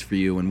shirts for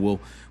you, and we'll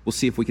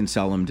see if we can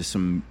sell them to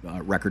some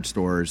record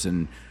stores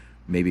and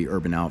maybe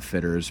Urban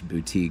Outfitters,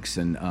 boutiques,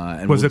 and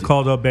was it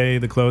called Obey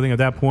the Clothing at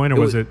that point, or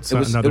was it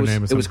another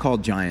name? It was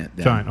called Giant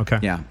then. Giant, okay.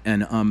 Yeah,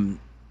 and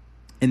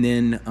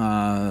then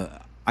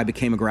I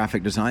became a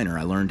graphic designer.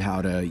 I learned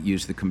how to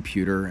use the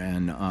computer,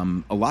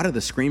 and a lot of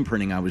the screen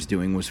printing I was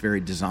doing was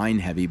very design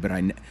heavy, but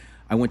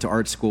I went to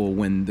art school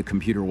when the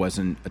computer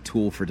wasn't a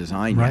tool for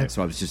design yet,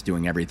 so I was just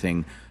doing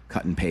everything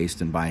cut and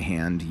paste and by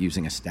hand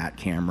using a stat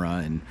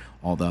camera and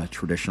all the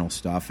traditional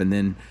stuff. And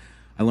then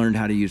I learned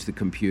how to use the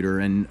computer,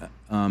 and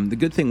the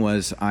good thing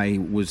was I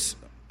was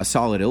a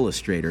solid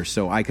illustrator,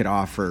 so I could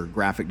offer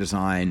graphic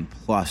design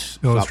plus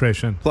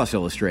illustration.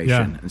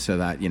 Yeah. And so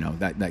that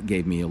that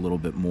gave me a little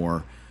bit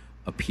more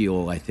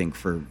appeal, I think,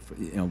 for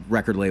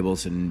record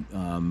labels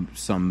and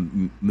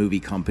some movie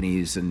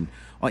companies and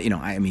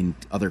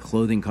other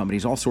clothing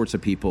companies. All sorts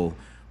of people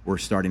were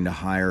starting to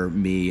hire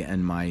me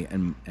and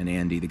and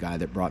Andy, the guy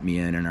that brought me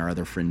in, and our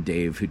other friend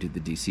Dave, who did the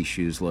DC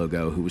Shoes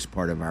logo, who was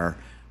part of our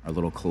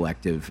little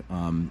collective.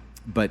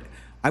 But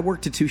I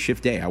worked a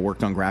 2-shift day. I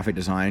worked on graphic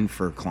design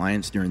for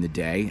clients during the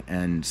day,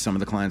 and some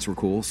of the clients were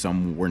cool,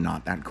 some were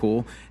not that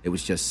cool. It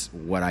was just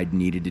what I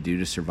needed to do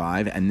to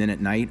survive. And then at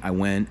night, I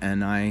went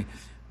and I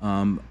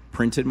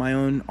printed my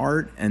own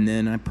art, and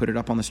then I put it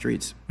up on the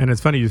streets. And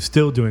it's funny, you're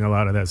still doing a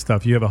lot of that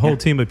stuff. You have a whole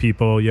team of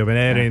people. You have an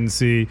ad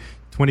agency,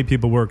 20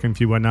 people working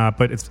for you, whatnot.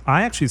 But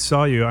I actually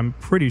saw you, I'm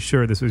pretty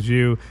sure this was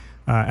you,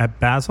 at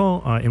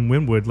Basel in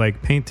Wynwood,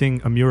 like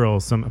painting a mural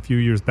a few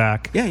years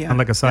back on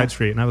like a side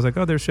street. And I was like,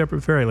 oh, there's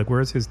Shepard Fairey. Like,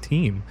 where's his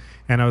team?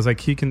 And I was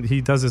like,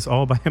 he does this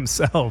all by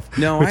himself,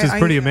 which is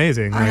pretty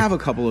amazing. I have a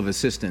couple of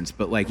assistants,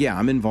 but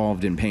I'm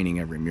involved in painting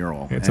every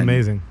mural. It's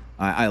amazing.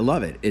 I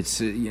love it. It's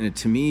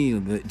to me,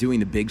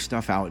 doing the big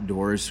stuff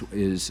outdoors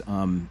is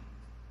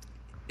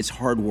it's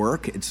hard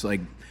work. It's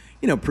like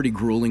pretty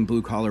grueling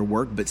blue collar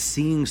work, but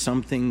seeing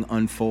something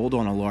unfold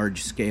on a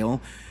large scale,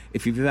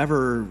 if you've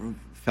ever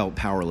felt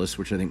powerless,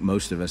 which I think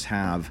most of us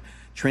have,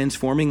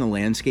 transforming the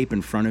landscape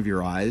in front of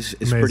your eyes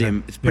is pretty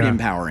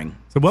empowering.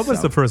 So what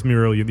was the first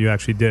mural you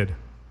actually did?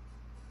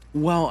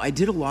 Well, I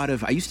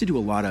used to do a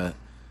lot of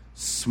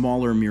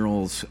smaller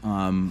murals,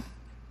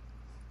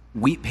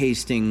 wheat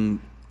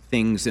pasting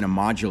things in a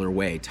modular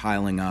way,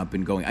 tiling up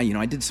and going.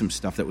 I did some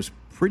stuff that was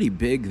pretty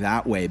big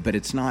that way, but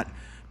it's not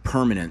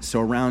permanent.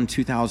 So around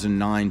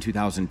 2009,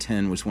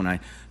 2010 was when I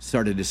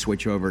started to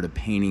switch over to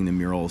painting the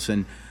murals.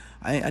 And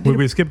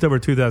we skipped over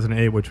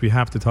 2008, which we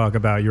have to talk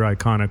about, your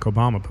iconic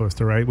Obama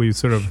poster, right? We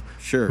sort of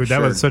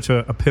that was such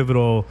a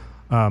pivotal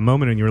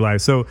moment in your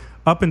life. So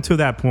up until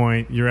that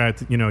point, you're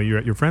at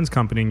your friend's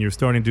company and you're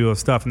starting to do those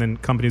stuff, and then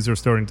companies are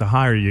starting to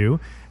hire you.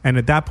 And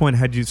at that point,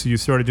 you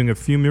started doing a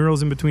few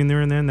murals in between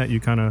there and then that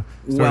you kind of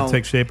started to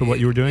take shape of what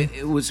you were doing?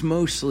 It was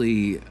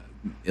mostly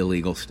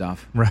illegal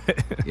stuff.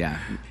 Right. Yeah,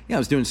 I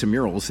was doing some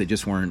murals. They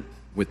just weren't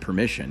with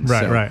permission.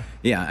 Right, right.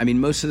 Yeah, I mean,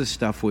 most of the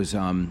stuff was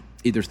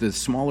either the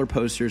smaller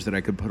posters that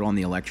I could put on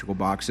the electrical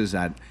boxes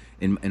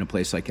in a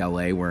place like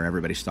LA where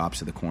everybody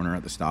stops at the corner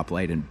at the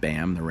stoplight and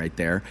bam, they're right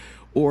there.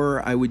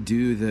 Or I would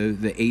do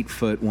the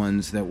 8-foot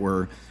ones that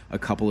were a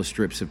couple of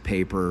strips of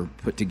paper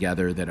put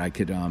together that I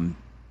could,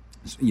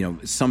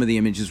 some of the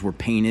images were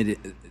painted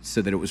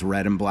so that it was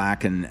red and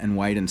black and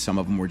white, and some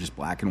of them were just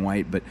black and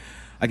white. But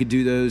I could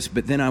do those.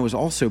 But then I was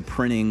also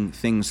printing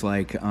things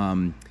like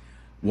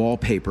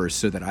wallpapers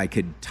so that I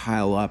could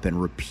tile up and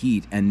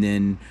repeat, and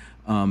then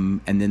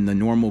the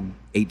normal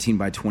 18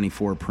 by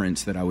 24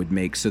 prints that I would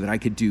make so that I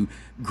could do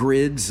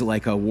grids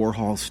like a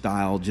Warhol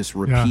style, just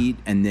repeat,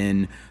 and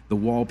then the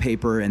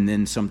wallpaper, and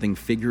then something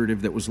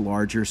figurative that was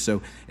larger.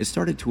 So it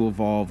started to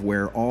evolve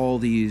where all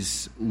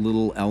these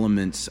little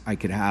elements I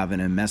could have in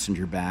a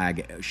messenger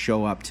bag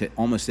show up to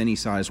almost any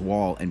size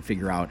wall and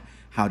figure out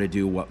how to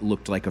do what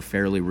looked like a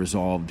fairly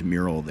resolved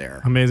mural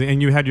there. Amazing. And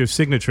you had your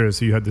signatures,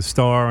 so you had the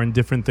star and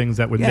different things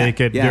that would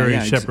make it very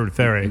Shepard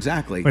Fairey.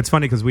 Exactly. It's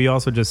funny because we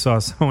also just saw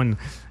someone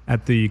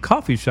at the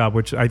coffee shop,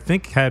 which I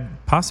think had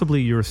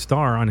possibly your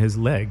star on his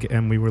leg,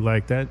 and we were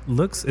like, that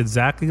looks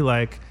exactly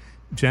like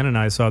Jen and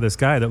I saw this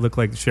guy that looked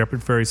like Shepard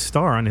Fairey's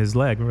star on his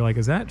leg. We were like,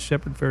 is that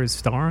Shepard Fairey's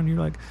star? And you're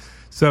like...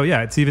 So,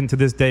 yeah, it's even to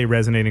this day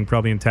resonating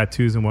probably in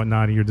tattoos and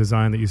whatnot in your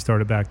design that you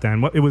started back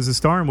then. It was a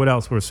star, and what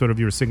else was sort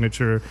of your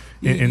signature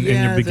in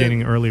your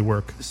beginning early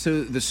work?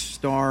 So the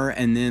star,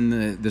 and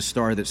then the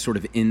star that's sort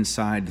of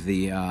inside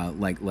the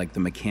like the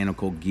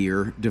mechanical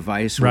gear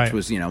device, which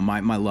was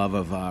my love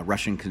of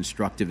Russian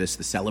constructivists,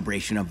 the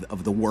celebration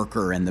of the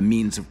worker and the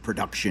means of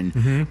production,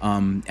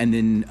 and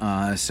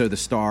then so the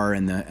star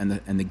and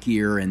the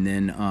gear, and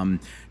then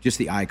just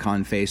the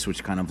icon face,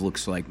 which kind of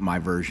looks like my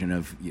version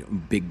of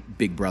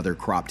Big Brother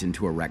cropped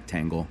into a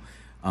rectangle.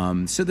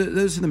 So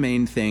those are the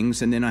main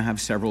things. And then I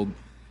have several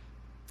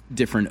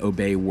different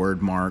Obey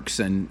word marks.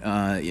 And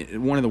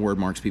one of the word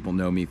marks people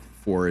know me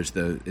for is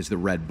the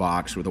red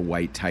box with a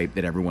white type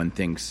that everyone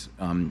thinks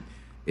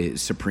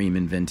is Supreme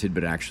invented,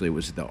 but actually it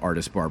was the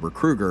artist Barbara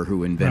Kruger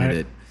who invented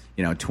it.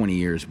 20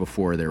 years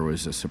before there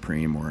was a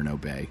Supreme or an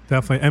Obey.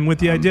 Definitely. And with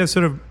the idea of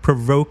sort of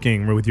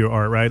provoking with your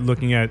art, right?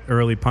 Looking at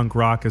early punk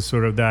rock as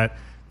sort of that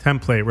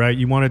template, right?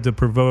 You wanted to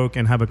provoke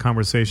and have a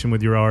conversation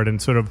with your art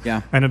and sort of,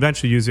 and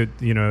eventually use it,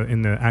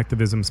 in the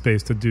activism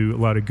space to do a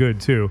lot of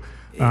good too.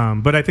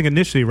 But I think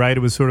initially, right,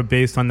 it was sort of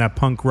based on that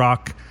punk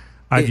rock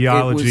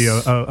ideology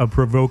of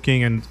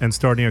provoking and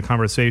starting a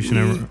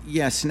conversation.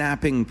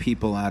 Snapping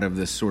people out of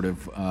this sort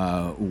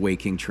of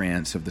waking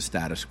trance of the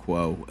status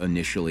quo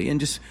initially, and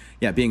just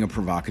being a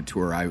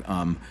provocateur.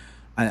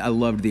 I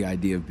loved the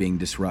idea of being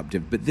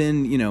disruptive, but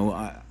then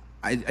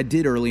I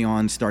did early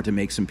on start to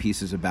make some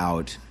pieces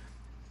about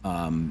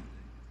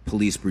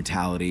police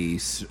brutality,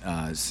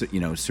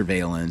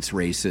 surveillance,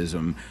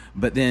 racism,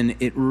 but then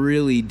it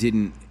really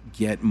didn't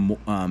get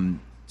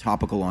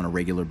topical on a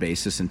regular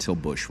basis until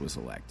Bush was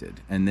elected,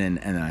 and then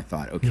I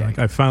thought, okay,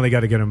 I finally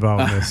got to get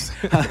involved in this.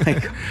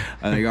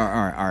 all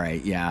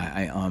right,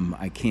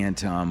 I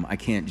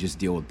can't just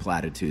deal with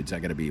platitudes. I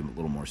got to be a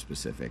little more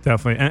specific.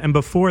 Definitely, and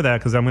before that,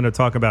 because I'm going to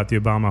talk about the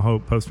Obama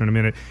Hope poster in a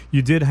minute,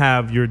 you did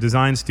have your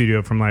design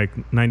studio from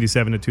like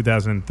 97 to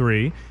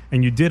 2003,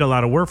 and you did a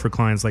lot of work for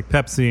clients like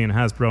Pepsi and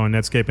Hasbro and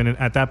Netscape, and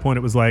at that point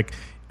it was like,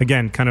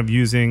 again, kind of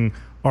using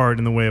art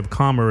in the way of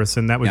commerce,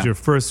 and that was your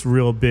first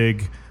real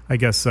big, I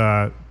guess,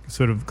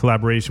 sort of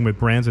collaboration with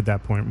brands at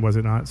that point, was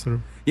it not? Sort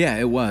of. Yeah,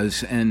 it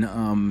was, and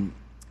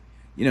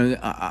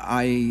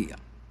I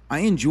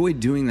enjoyed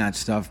doing that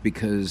stuff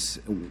because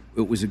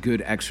it was a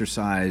good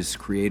exercise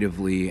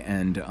creatively,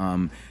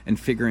 and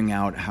figuring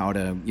out how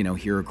to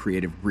hear a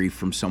creative brief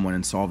from someone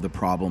and solve the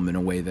problem in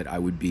a way that I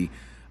would be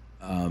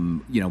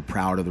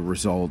proud of the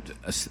result.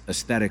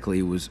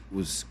 Aesthetically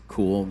was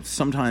cool.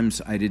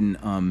 Sometimes I didn't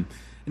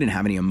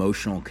have any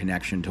emotional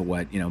connection to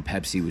what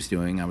Pepsi was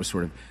doing. I was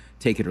sort of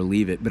take it or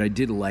leave it, but I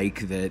did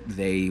like that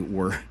they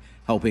were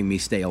helping me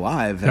stay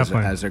alive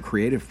as a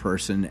creative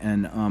person.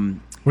 And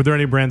were there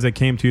any brands that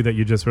came to you that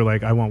you just were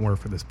like, I won't work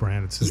for this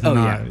brand? It's just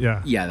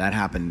yeah, that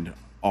happened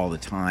all the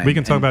time. We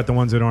can talk about the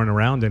ones that aren't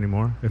around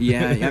anymore. I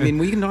mean,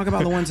 we can talk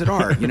about the ones that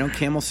are.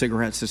 Camel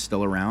Cigarettes is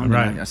still around.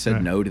 Right. I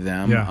said no to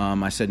them.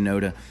 I said no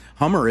to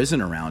Hummer.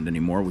 Isn't around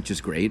anymore, which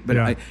is great. But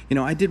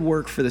I did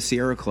work for the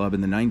Sierra Club in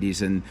the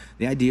 '90s, and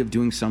the idea of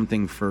doing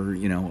something for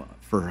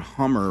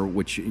Hummer,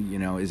 which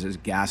is as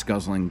gas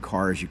guzzling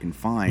car as you can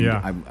find.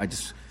 I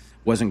just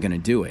wasn't going to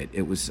do it.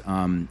 It was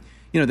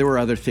there were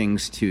other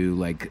things too,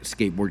 like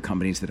skateboard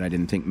companies that I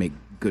didn't think make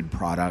good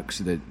products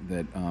that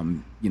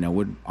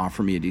would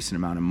offer me a decent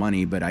amount of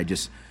money, but I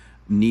just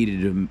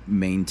needed to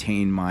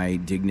maintain my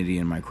dignity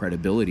and my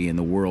credibility in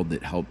the world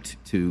that helped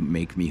to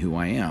make me who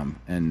I am.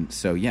 And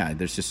so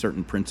there's just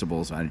certain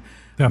principles I'm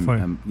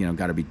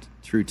got to be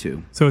true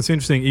to. So it's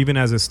interesting, even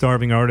as a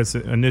starving artist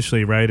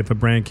initially, right? If a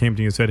brand came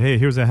to you and said, "Hey,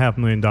 here's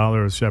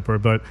 $500,000,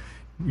 Shepard," but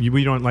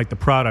we don't like the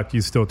product,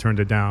 you still turned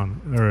it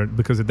down, or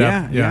because of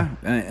that? Yeah.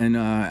 And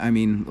I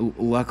mean,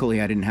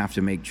 luckily, I didn't have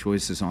to make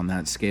choices on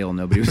that scale.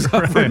 Nobody was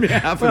offering me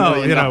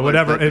 $500,000.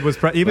 Whatever it was,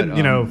 even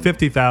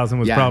 $50,000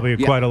 was probably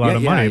quite a lot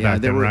of money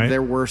back then, right?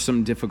 There were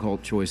some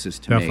difficult choices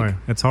to make. Definitely,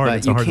 it's hard.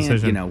 It's a hard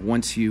decision.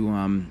 Once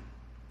you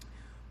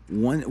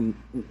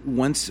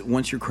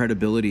once your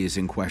credibility is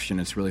in question,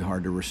 it's really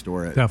hard to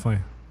restore it.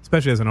 Definitely,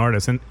 especially as an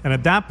artist. And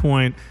at that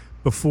point,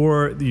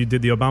 before you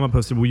did the Obama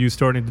poster, were you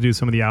starting to do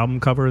some of the album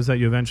covers that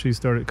you eventually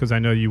started? Because I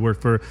know you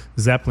worked for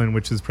Zeppelin,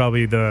 which is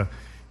probably the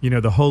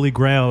holy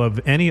grail of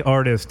any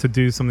artist. To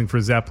do something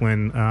for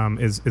Zeppelin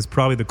is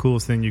probably the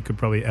coolest thing you could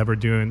probably ever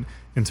do.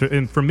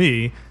 And for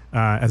me,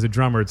 as a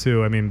drummer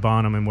too, I mean,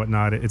 Bonham and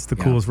whatnot, it's the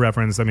coolest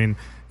reference. I mean,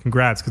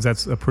 congrats, because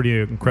that's a pretty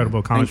incredible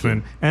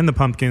accomplishment. And the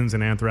Pumpkins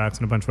and Anthrax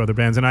and a bunch of other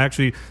bands.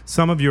 And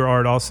some of your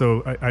art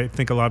also, I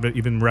think a lot of it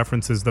even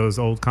references those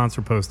old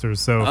concert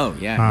posters. So,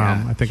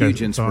 I think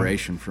huge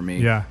inspiration for me.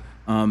 Yeah.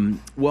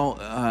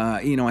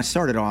 I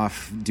started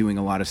off doing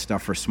a lot of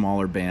stuff for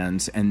smaller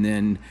bands, and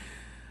then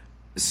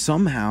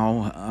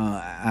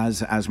somehow,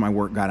 as my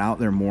work got out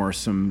there more,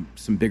 some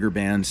bigger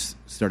bands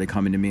started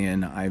coming to me,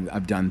 and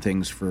I've done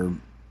things for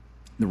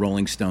the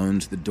Rolling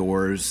Stones, the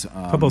Doors, a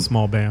couple of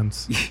small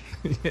bands,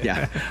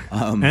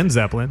 and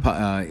Zeppelin.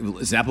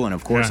 Zeppelin,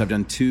 of course. I've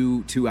done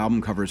two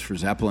album covers for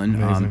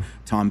Zeppelin.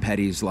 Tom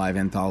Petty's live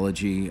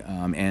anthology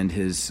and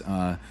his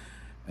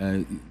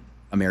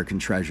American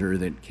Treasure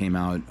that came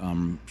out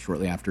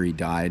shortly after he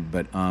died.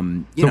 But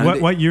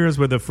what years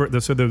were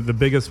the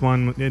biggest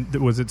one?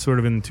 Was it sort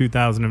of in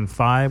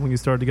 2005 when you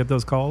started to get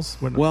those calls?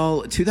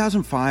 Well,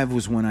 2005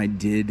 was when I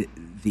did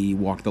the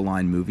Walk the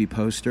Line movie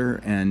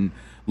poster, and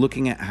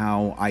looking at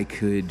how I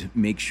could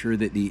make sure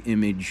that the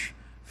image,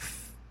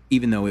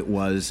 even though it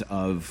was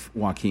of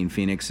Joaquin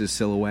Phoenix's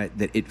silhouette,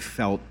 that it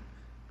felt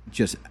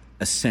just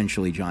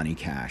essentially Johnny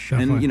Cash.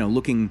 Definitely. And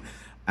looking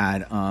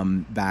at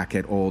back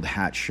at old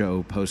Hat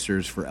Show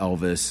posters for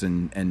Elvis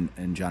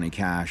and Johnny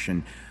Cash,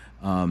 and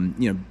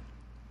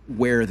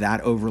where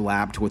that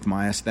overlapped with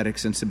my aesthetic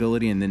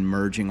sensibility, and then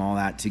merging all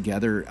that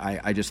together,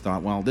 I just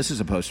thought, well, this is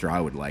a poster I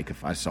would like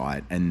if I saw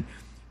it. And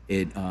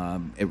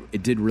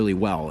it did really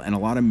well, and a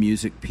lot of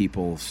music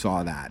people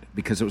saw that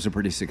because it was a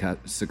pretty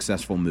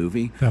successful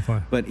movie.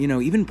 Definitely. But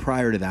even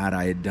prior to that,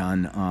 I had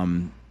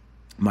done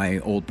my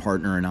old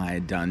partner and I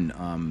had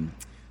done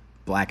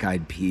Black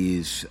Eyed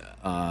Peas,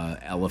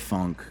 Ella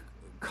Funk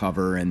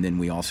cover, and then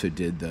we also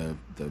did the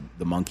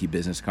Monkey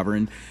Business cover.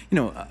 And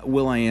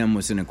Will.i.am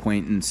was an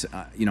acquaintance.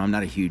 I'm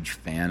not a huge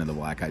fan of the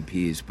Black Eyed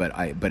Peas, but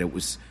it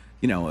was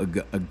a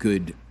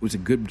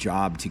good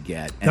job to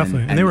get.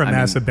 Definitely, and they were a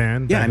massive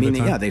band.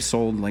 Yeah, they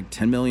sold like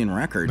 10 million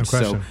records. No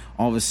so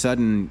all of a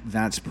sudden,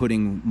 that's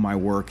putting my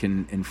work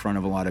in front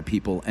of a lot of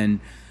people.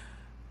 And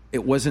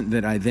it wasn't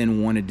that I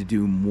then wanted to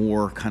do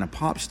more kind of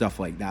pop stuff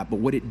like that, but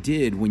what it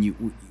did, when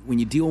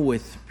you deal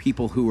with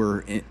people who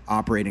are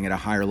operating at a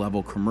higher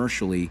level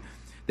commercially,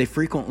 they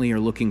frequently are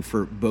looking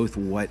for both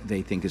what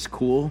they think is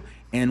cool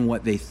and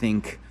what they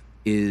think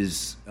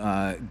is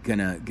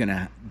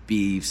gonna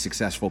be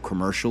successful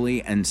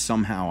commercially. And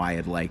somehow I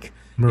had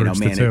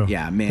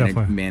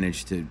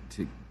managed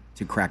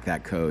to crack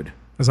that code.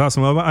 That's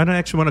awesome. Well, I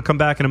actually want to come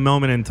back in a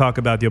moment and talk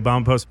about the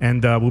Obama post,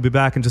 and we'll be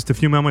back in just a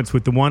few moments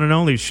with the one and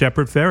only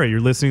Shepard Fairey.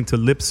 You're listening to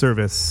Lip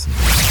Service.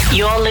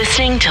 You're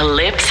listening to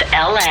Lips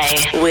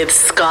LA with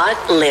Scott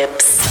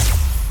Lips.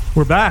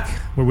 We're back.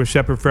 We're with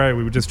Shepard Fairey.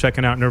 We were just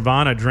checking out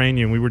Nirvana, Drain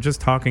You, and we were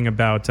just talking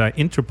about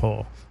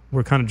Interpol.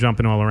 We're kind of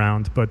jumping all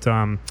around, but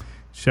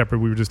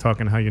Shepard, we were just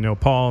talking how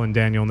Paul and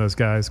Daniel and those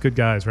guys. Good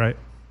guys, right?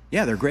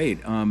 Yeah, they're great.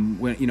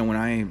 When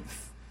I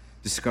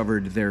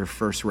discovered their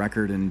first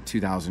record in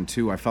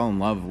 2002, I fell in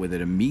love with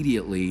it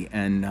immediately,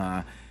 and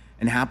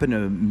happened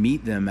to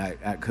meet them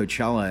at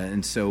Coachella,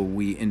 and so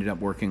we ended up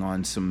working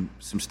on some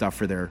stuff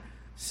for their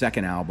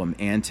second album,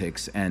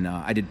 Antics, and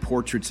I did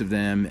portraits of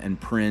them and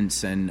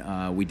prints,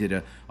 and we did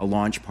a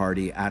launch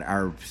party at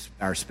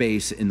our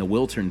space in the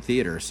Wiltern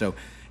Theater. So,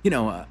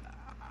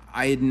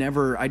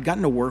 I'd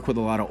gotten to work with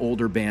a lot of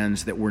older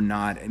bands that were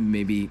not,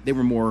 they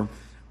were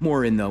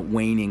more in the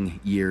waning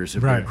years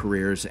of their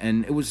careers,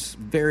 and it was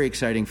very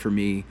exciting for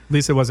me. At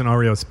least it wasn't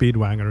REO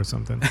Speedwagon or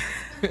something.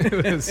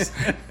 It was,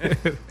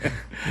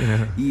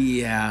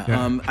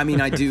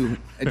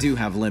 I do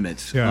have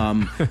limits.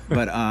 Yeah.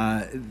 But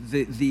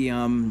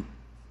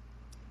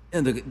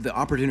the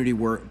opportunity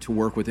to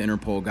work with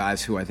Interpol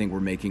guys who I think were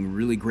making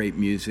really great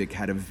music,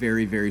 had a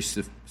very, very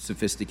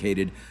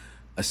sophisticated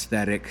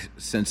aesthetic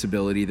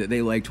sensibility, that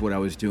they liked what I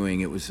was doing.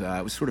 It was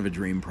sort of a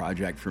dream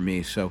project for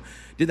me. So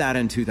did that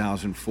in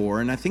 2004,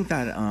 and I think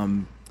that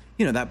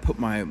that put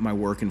my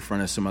work in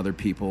front of some other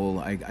people.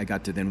 I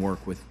got to then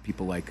work with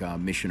people like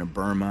Mission of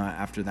Burma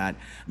after that.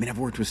 I've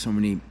worked with so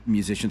many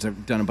musicians.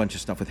 I've done a bunch of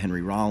stuff with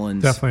Henry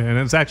Rollins. Definitely, and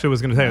it's actually, I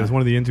was going to say, it was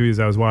one of the interviews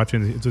I was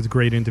watching. It was a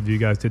great interview you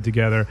guys did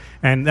together,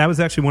 and that was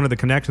actually one of the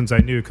connections I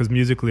knew, because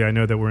musically I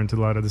know that we're into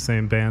a lot of the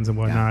same bands and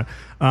whatnot.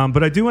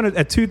 But I do want to,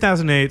 at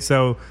 2008,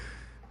 so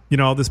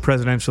all this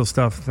presidential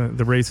stuff,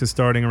 the race is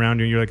starting around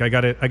you, and you're like, I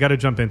got to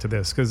jump into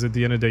this, because at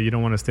the end of the day, you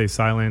don't want to stay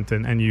silent,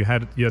 and you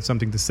had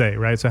something to say,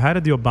 right? So how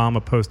did the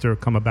Obama poster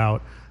come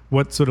about?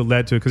 What sort of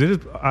led to it? Because it is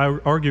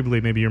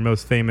arguably maybe your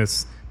most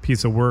famous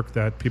piece of work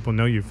that people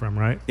know you from,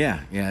 right? Yeah,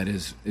 it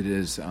is. It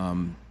is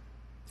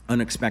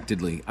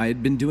unexpectedly. I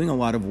had been doing a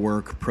lot of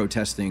work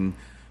protesting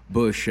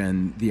Bush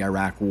and the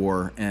Iraq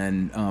War,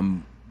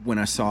 and when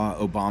I saw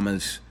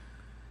Obama's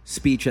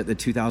speech at the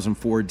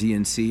 2004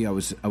 DNC,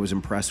 I was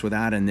impressed with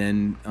that, and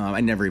then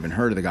I never even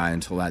heard of the guy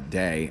until that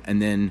day, and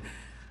then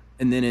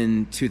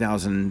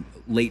in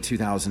late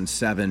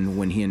 2007,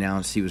 when he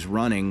announced he was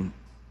running,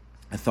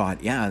 I thought,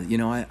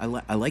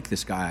 I like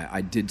this guy.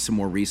 I did some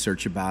more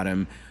research about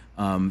him,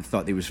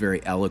 thought he was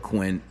very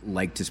eloquent,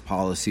 liked his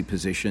policy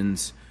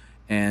positions,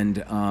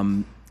 and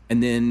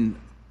then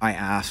I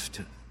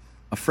asked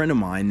a friend of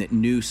mine that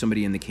knew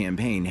somebody in the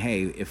campaign,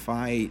 hey, if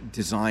I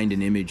designed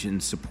an image in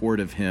support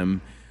of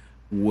him,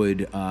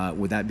 would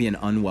that be an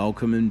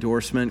unwelcome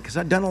endorsement? Because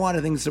I'd done a lot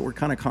of things that were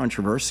kind of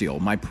controversial.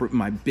 My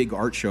big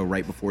art show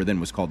right before then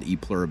was called E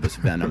Pluribus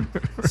Venom.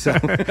 So,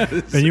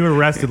 and you were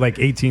arrested like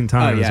 18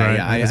 times, right?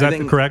 Yeah. Is that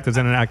correct? Is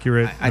that an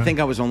accurate? I think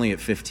I was only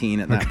at 15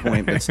 at that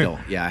point, but still,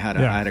 I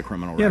had a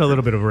criminal record. You had a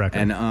little bit of a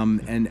record.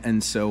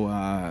 And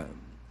so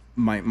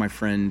my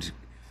friend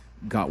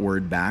got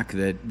word back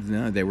that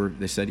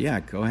they said,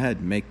 yeah, go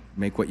ahead, make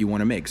what you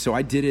want to make. So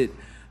I did it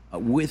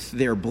with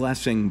their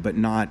blessing, but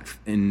not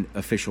in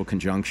official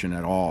conjunction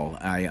at all.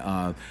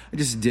 I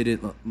just did it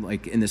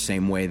like in the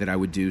same way that I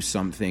would do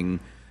something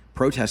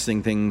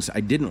protesting things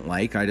I didn't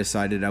like. I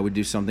decided I would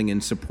do something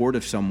in support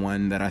of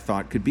someone that I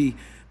thought could be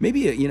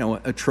maybe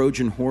a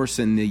Trojan horse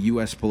in the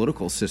U.S.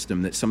 political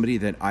system, that somebody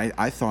that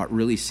I thought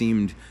really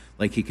seemed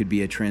like he could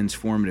be a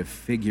transformative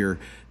figure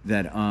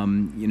that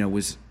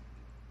was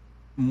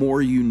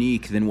more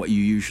unique than what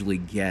you usually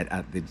get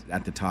at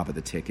the top of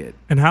the ticket.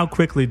 And how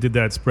quickly did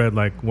that spread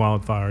like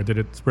wildfire? Did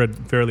it spread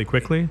fairly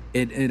quickly?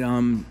 It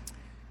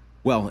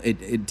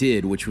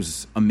did, which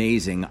was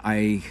amazing.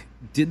 I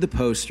did the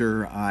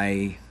poster.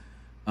 I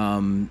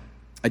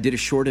did a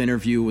short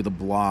interview with a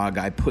blog.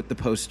 I put the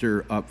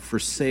poster up for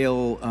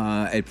sale.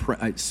 I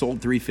sold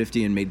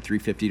 $350 and made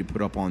 $350 to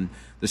put up on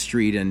the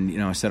street.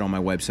 And I said on my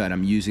website,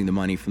 I'm using the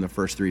money from the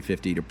first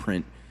 $350 to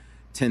print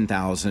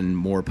 10,000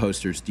 more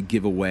posters to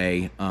give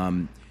away,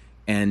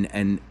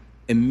 and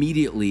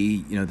immediately,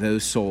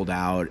 those sold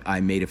out. I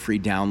made a free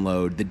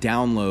download. The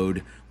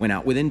download went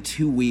out within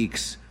 2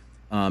 weeks.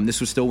 This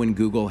was still when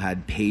Google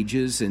had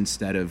pages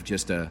instead of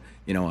just a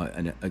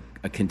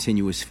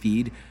continuous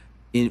feed.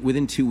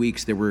 Within 2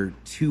 weeks, there were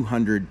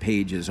 200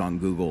 pages on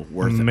Google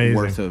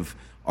worth of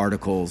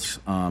articles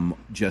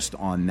just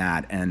on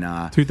that. And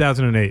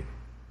 2008.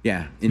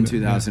 Yeah, in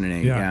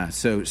 2008. Yeah.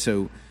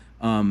 So.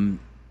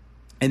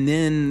 And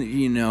then,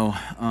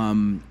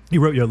 he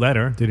wrote you a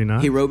letter, did he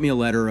not? He wrote me a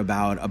letter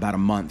about a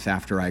month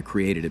after I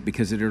created it,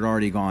 because it had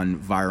already gone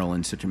viral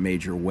in such a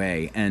major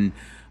way. And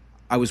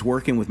I was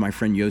working with my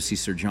friend Yossi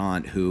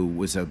Sergeant, who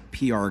was a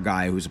PR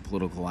guy, who was a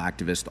political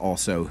activist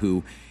also,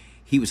 who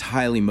he was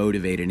highly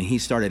motivated, and he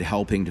started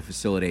helping to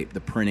facilitate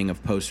the printing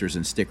of posters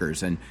and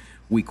stickers. And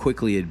we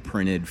quickly had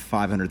printed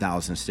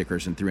 500,000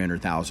 stickers and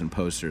 300,000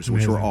 posters,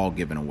 which were all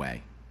given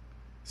away.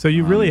 So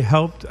you really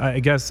helped, I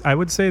guess, I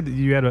would say that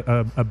you had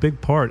a big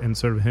part in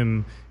sort of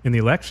him in the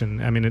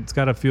election. I mean, it's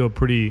got to feel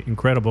pretty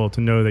incredible to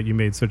know that you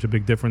made such a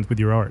big difference with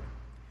your art.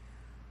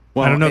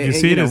 Well, I don't know if you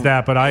see it as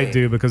that, but I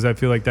do, because I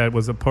feel like that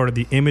was a part of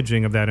the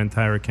imaging of that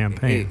entire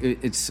campaign.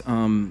 It's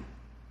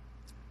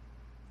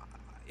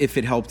if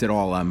it helped at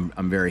all,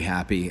 I'm very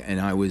happy.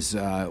 And I was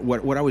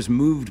what I was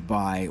moved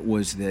by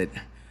was that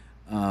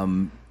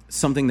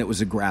something that was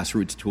a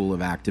grassroots tool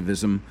of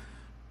activism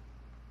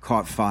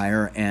caught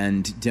fire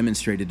and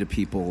demonstrated to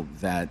people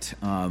that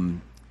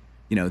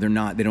they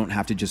don't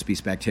have to just be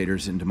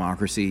spectators in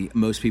democracy.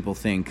 Most people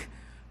think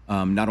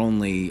not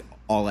only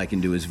all I can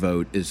do is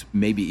vote, is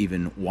maybe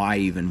even why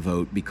even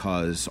vote,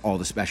 because all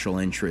the special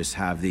interests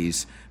have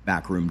these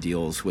backroom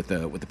deals with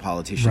the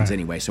politicians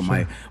anyway. So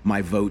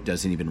my vote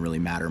doesn't even really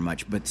matter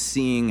much. But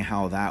seeing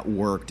how that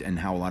worked and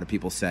how a lot of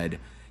people said,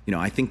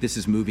 I think this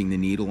is moving the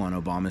needle on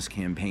Obama's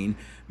campaign,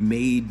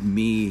 made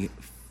me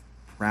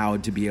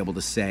proud to be able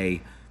to say,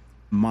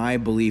 my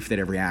belief that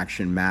every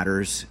action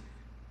matters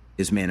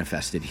is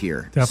manifested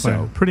here.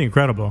 Definitely. So pretty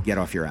incredible. Get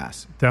off your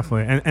ass.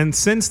 Definitely. And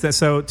since that,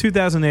 so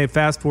 2008,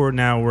 fast forward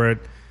now, we're at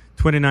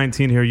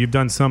 2019 here. You've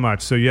done so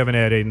much. So you have an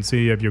ad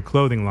agency, you have your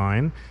clothing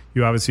line,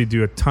 you obviously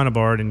do a ton of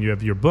art, and you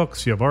have your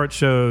books, you have art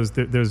shows.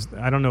 There's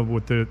I don't know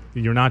what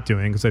you're not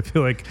doing, because I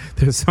feel like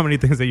there's so many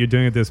things that you're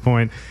doing at this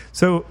point.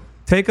 So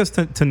take us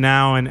to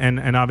now,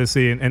 and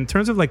obviously in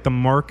terms of like the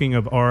marketing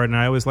of art, and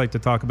I always like to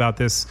talk about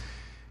this,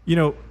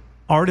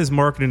 art is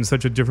marketed in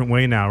such a different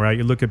way now, right?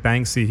 You look at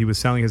Banksy, he was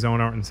selling his own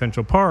art in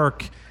Central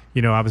Park,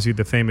 obviously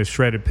the famous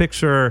shredded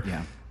picture.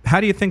 Yeah. How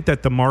do you think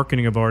that the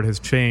marketing of art has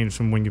changed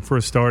from when you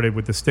first started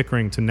with the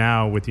stickering to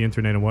now with the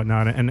internet and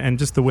whatnot, and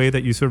just the way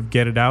that you sort of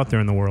get it out there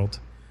in the world?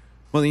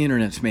 Well, the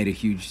internet's made a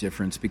huge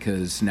difference,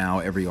 because now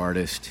every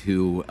artist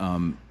who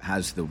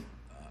has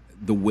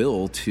the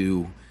will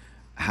to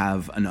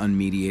have an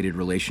unmediated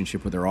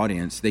relationship with their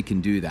audience, they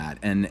can do that.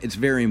 And it's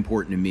very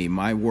important to me.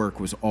 My work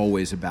was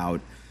always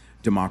about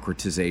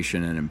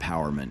democratization and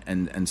empowerment.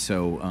 And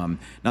so,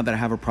 not that I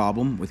have a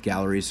problem with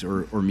galleries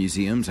or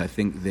museums. I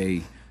think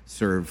they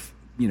serve,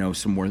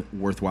 some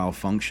worthwhile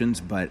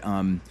functions. But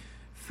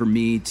for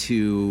me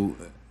to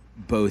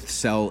both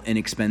sell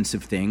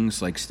inexpensive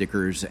things like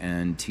stickers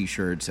and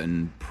T-shirts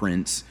and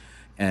prints,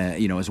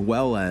 as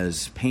well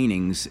as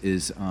paintings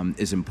is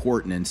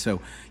important. And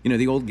so,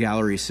 the old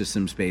gallery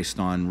system's based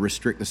on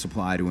restrict the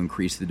supply to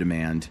increase the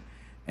demand,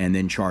 and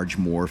then charge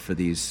more for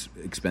these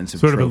expensive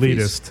sort trophies.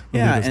 Of elitist.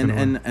 Yeah,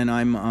 elitist and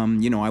I'm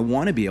I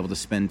want to be able to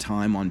spend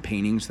time on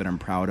paintings that I'm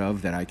proud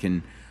of, that I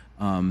can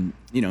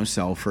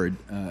sell for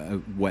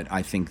what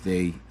I think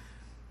they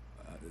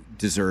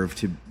deserve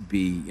to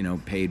be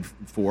paid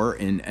for,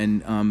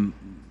 and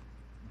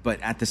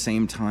but at the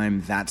same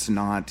time, that's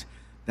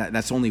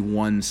only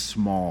one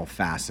small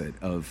facet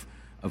of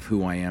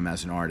who I am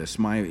as an artist.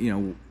 My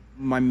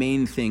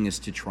main thing is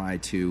to try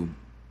to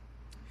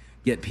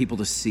get people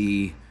to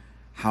see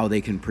how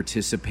they can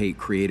participate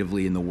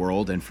creatively in the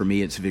world. And for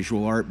me, it's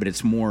visual art, but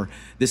it's more,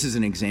 this is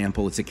an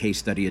example, it's a case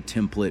study, a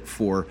template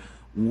for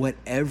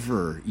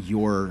whatever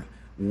your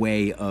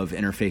way of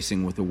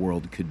interfacing with the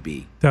world could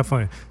be.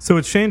 Definitely. So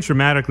it's changed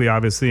dramatically,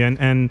 obviously,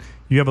 and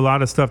you have a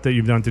lot of stuff that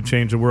you've done to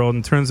change the world.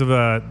 In terms of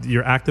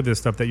your activist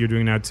stuff that you're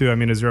doing now too, I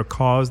mean, is there a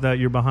cause that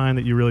you're behind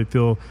that you really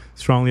feel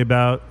strongly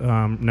about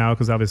now?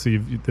 Because obviously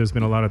there's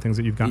been a lot of things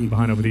that you've gotten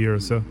behind over the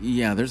years. So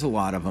yeah, there's a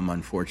lot of them,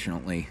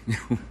 unfortunately.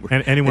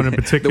 And anyone in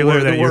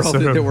particular the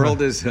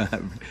world is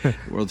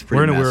world's pretty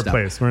we're in a messed weird up.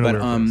 place. We're in a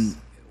weird place.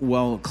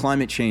 Well,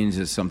 climate change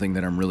is something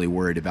that I'm really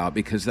worried about,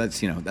 because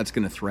that's going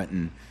to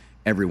threaten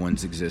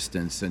everyone's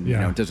existence, and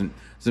it doesn't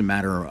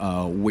matter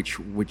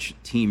which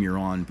team you're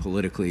on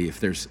politically if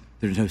there's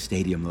no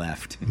stadium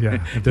left.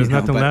 Yeah, if there's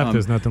nothing left,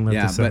 there's nothing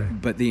left to say.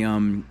 But the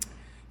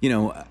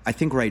I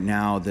think right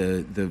now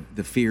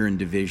the fear and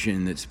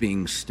division that's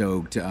being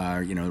stoked,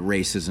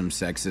 racism,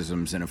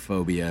 sexism,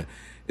 xenophobia,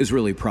 is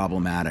really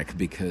problematic,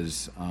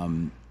 because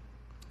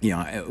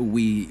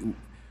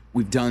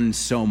we've done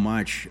so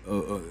much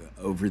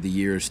over the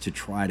years to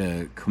try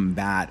to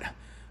combat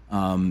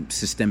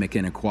systemic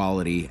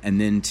inequality, and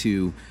then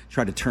to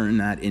try to turn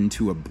that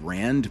into a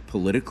brand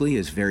politically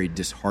is very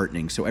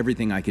disheartening. So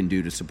everything I can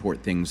do to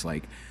support things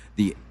like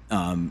the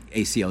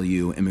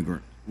ACLU,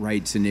 Immigrant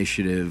Rights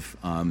Initiative,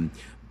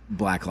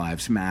 Black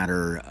Lives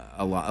Matter,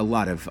 a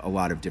lot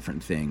of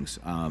different things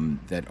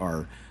that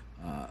are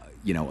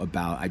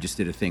about. I just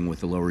did a thing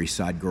with the Lower East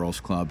Side Girls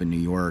Club in New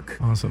York.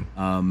 Awesome.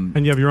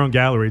 And you have your own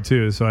gallery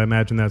too, so I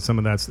imagine that some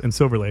of that's in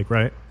Silver Lake,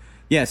 right?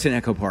 Yeah, it's in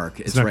Echo Park.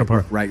 It's Echo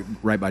Park.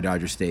 right by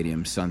Dodger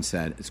Stadium,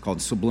 Sunset. It's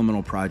called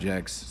Subliminal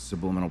Projects,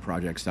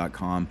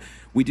 subliminalprojects.com.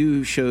 We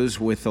do shows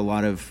with a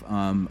lot of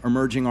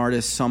emerging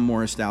artists, some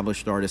more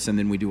established artists, and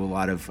then we do a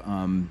lot of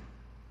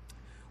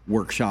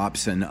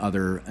workshops and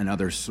other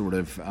sort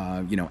of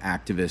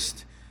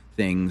activist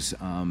things.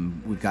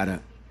 We've got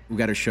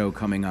a show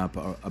coming up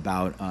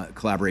about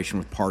collaboration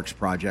with Parks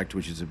Project,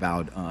 which is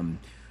about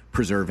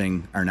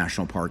preserving our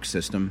national park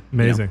system.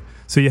 Amazing.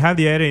 So you have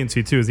the ad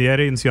agency too. Is the ad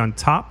agency on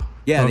top?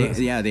 Yeah,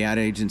 the ad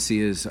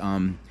agency is.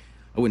 I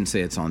wouldn't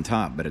say it's on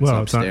top, but it's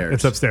upstairs.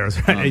 It's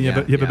upstairs, right? You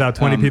have about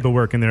 20 people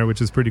working there,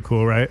 which is pretty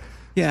cool, right?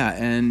 Yeah,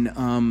 and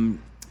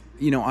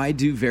I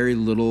do very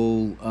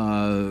little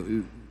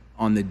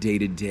on the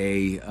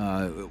day-to-day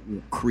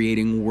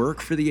creating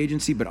work for the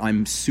agency, but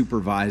I'm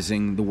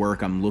supervising the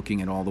work. I'm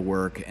looking at all the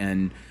work,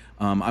 and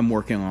I'm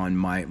working on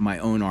my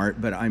own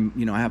art. But I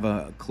have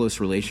a close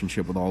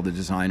relationship with all the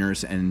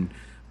designers, and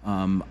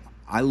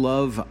I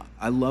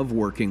love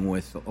working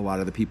with a lot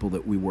of the people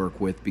that we work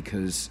with,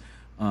 because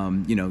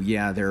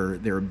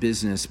they're a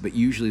business, but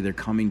usually they're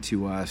coming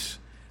to us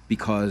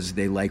because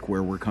they like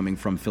where we're coming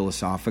from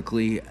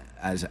philosophically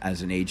as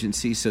an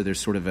agency. So there's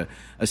sort of a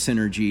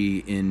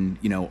synergy in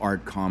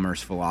art,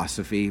 commerce,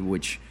 philosophy,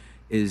 which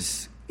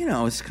is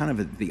it's kind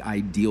of the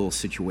ideal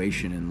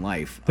situation in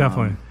life.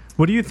 Definitely.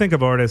 What do you think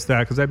of artists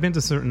because I've been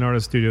to certain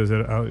artist studios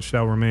that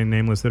shall remain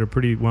nameless that are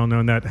pretty well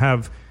known, that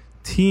have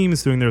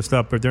teams doing their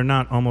stuff, but they're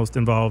not almost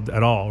involved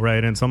at all, right?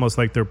 And it's almost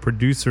like they're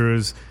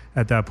producers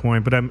at that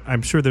point. But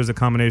I'm sure there's a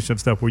combination of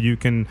stuff where you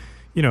can,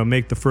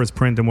 make the first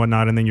print and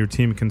whatnot, and then your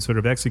team can sort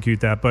of execute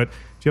that. But do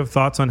you have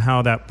thoughts on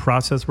how that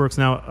process works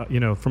now?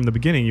 From the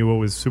beginning, you were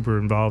always super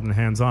involved and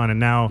hands-on, and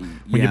now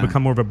when you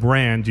become more of a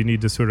brand, you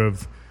need to sort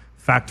of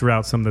factor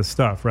out some of this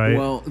stuff, right?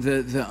 Well,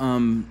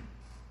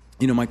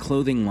 my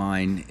clothing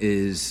line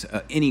is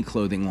any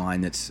clothing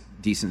line that's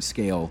decent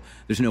scale.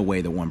 There's no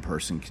way that one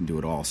person can do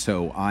it all.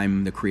 So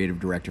I'm the creative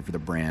director for the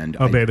brand.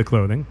 Obey the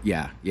Clothing.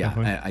 Yeah.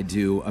 I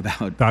do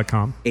about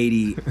 .com.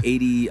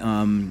 60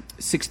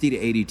 to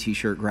 80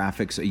 t-shirt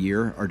graphics a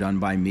year are done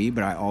by me,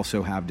 but I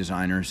also have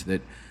designers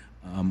that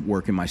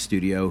work in my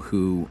studio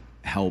who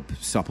help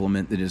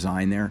supplement the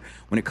design there.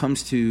 When it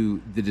comes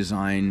to the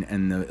design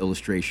and the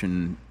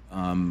illustration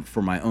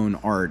for my own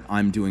art,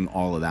 I'm doing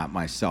all of that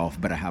myself,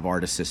 but I have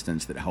art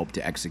assistants that help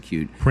to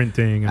execute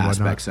printing and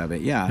aspects whatnot.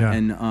 of it. Yeah.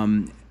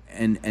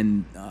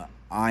 And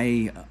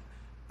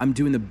I'm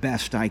doing the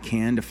best I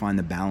can to find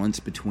the balance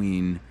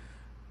between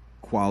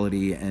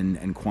quality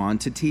and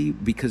quantity,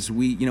 because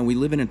we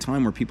live in a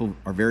time where people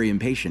are very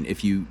impatient.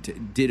 If you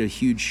did a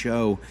huge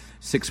show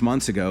 6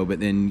 months ago, but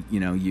then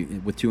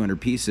you with 200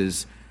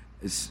 pieces,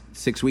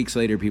 6 weeks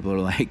later, people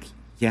are like,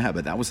 yeah,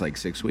 but that was like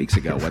 6 weeks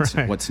ago.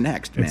 What's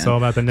next, man? It's all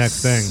about the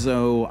next thing.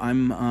 So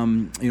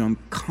I'm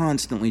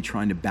constantly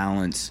trying to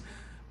balance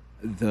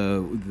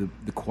the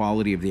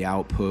quality of the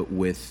output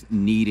with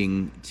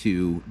needing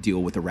to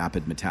deal with the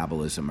rapid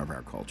metabolism of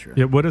our culture.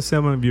 Yeah. What are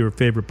some of your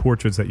favorite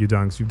portraits that you've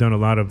done? Because you've done a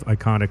lot of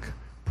iconic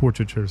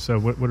portraiture. So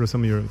what are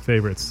some of your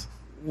favorites?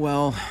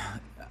 Well,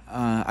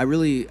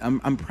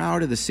 I'm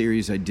proud of the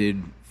series I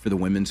did for the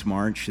Women's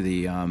March,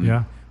 the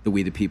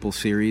We the People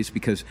series,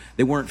 because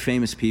they weren't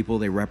famous people.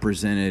 They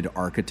represented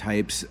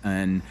archetypes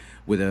and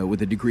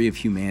with a degree of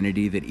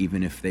humanity that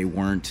even if they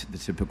weren't the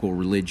typical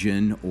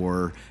religion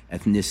or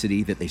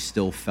ethnicity, that they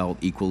still felt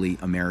equally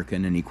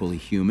American and equally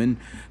human.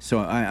 So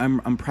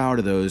I'm proud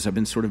of those. I've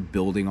been sort of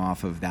building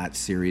off of that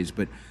series,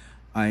 but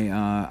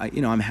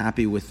I'm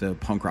happy with the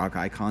Punk Rock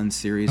Icon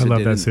series. I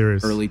love that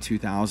series. Early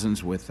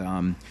 2000s with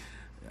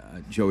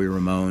Joey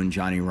Ramone,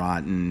 Johnny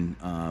Rotten,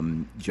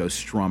 Joe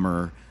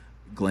Strummer,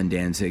 Glenn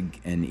Danzig,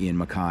 and Ian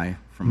MacKaye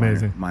from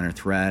Minor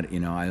Threat.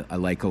 I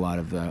like a lot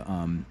of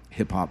the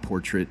hip-hop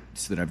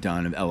portraits that I've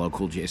done of LL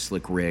Cool J,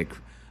 Slick Rick,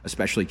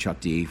 especially Chuck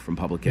D from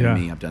Public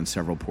Enemy. I've done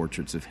several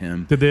portraits of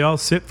him. Did they all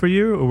sit for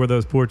you, or were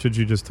those portraits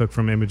you just took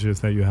from images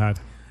that you had?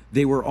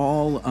 They were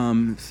all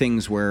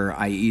things where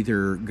I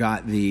either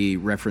got the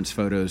reference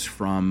photos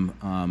from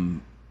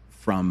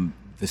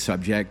the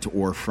subject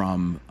or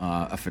from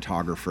a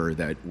photographer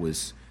that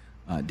was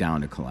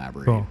down to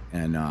collaborate. Cool.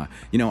 And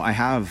I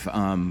have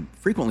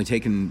frequently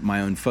taken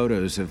my own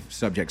photos of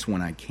subjects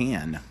when I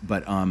can,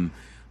 but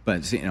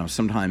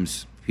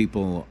sometimes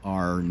people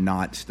are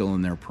not still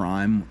in their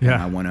prime. Yeah.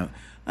 And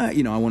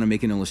I want to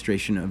make an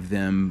illustration of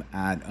them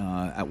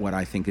at what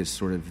I think is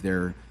sort of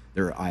their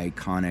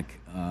iconic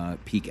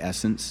peak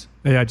essence.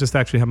 Yeah, I just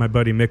actually had my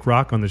buddy Mick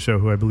Rock on the show,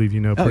 who I believe you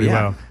know pretty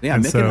well. Yeah,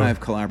 Mick and I have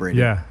collaborated.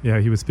 Yeah,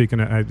 he was speaking.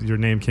 Your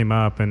name came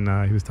up, and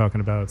he was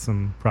talking about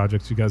some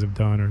projects you guys have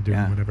done or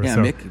doing, whatever. Yeah,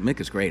 so, Mick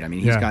is great. I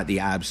mean, he's got the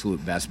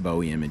absolute best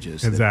Bowie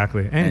images.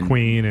 Exactly, and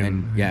Queen,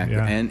 and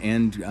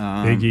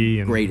Iggy,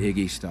 and great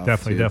Iggy stuff.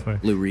 Definitely.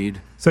 Lou Reed.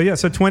 So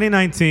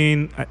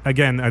 2019.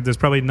 Again, there's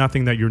probably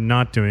nothing that you're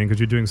not doing because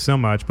you're doing so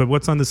much. But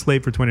what's on the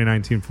slate for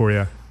 2019 for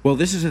you? Well,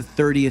 this is the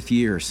 30th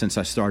year since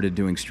I started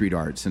doing street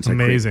art, since I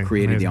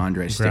created the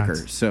Andre sticker.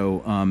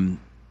 So,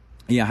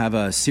 I have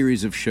a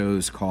series of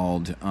shows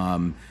called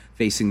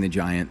Facing the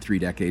Giant, 3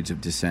 Decades of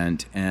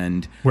Dissent.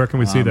 And where can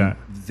we see that?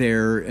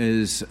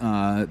 There's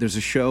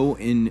a show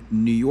in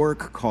New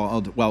York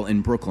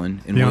in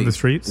Brooklyn. Beyond the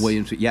Streets?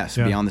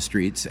 Beyond the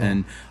Streets. Oh.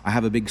 And I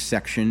have a big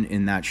section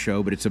in that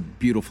show, but it's a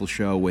beautiful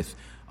show with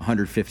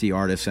 150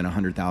 artists and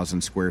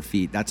 100,000 square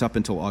feet. That's up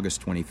until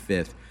August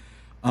 25th.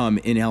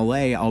 In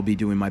LA, I'll be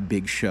doing my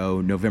big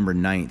show November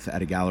 9th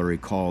at a gallery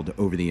called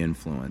Over the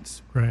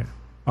Influence. Right.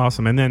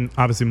 Awesome. And then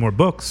obviously more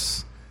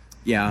books.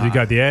 Yeah. You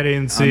got the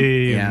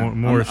ANC,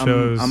 more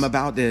shows. I'm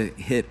about to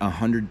hit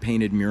 100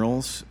 painted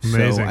murals.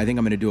 Amazing. So I think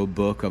I'm going to do a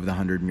book of the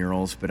 100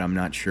 murals, but I'm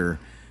not sure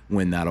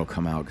when that'll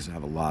come out because I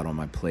have a lot on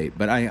my plate.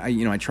 But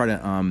I try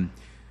to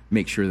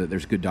make sure that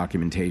there's good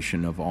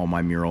documentation of all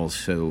my murals,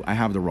 so I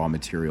have the raw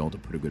material to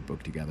put a good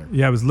book together.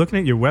 Yeah, I was looking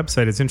at your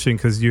website. It's interesting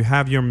because you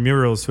have your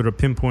murals sort of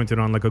pinpointed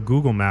on like a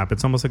Google map.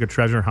 It's almost like a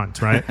treasure hunt,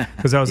 right?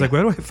 Because I was like,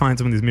 where do I find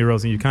some of these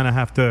murals? And you kind of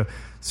have to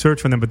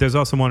search for them. But there's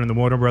also one in the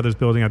Warner Brothers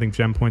building, I think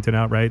Jem pointed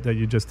out, right, that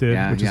you just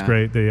did, which is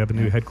great. They have a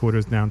new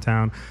headquarters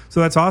downtown. So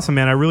that's awesome,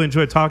 man. I really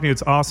enjoyed talking to you.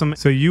 It's awesome.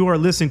 So you are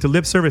listening to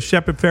Lip Service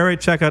Shepard Fairey.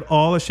 Check out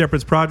all of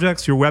Shepard's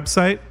projects, your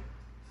website.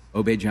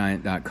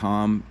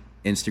 ObeyGiant.com.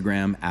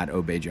 Instagram at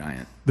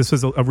ObeyGiant. This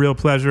was a real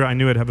pleasure. I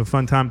knew I'd have a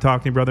fun time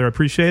talking to you, brother. I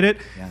appreciate it.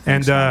 Yeah,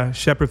 thanks, and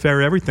Shepard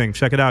Fairey Everything.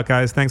 Check it out,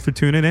 guys. Thanks for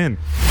tuning in.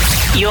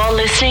 You're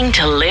listening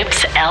to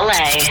Lips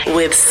LA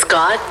with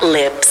Scott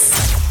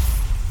Lips.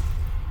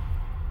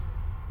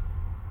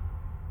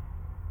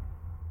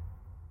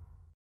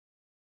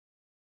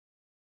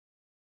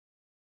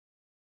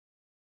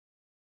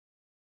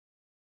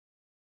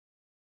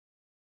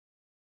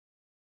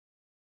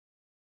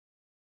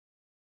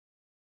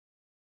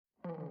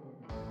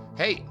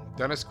 Hey,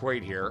 Dennis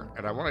Quaid here,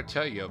 and I want to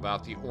tell you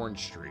about the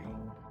Orange Tree.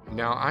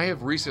 Now, I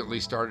have recently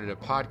started a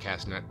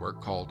podcast network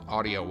called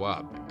Audio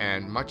Up,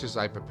 and much as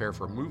I prepare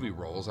for movie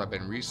roles, I've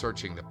been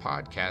researching the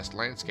podcast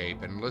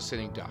landscape and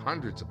listening to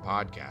hundreds of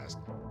podcasts.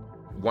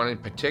 One in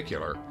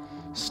particular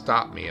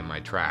stopped me in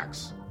my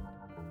tracks.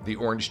 The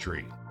Orange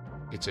Tree.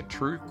 It's a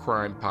true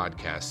crime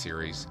podcast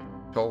series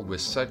told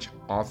with such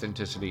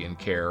authenticity and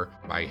care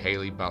by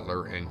Haley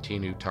Butler and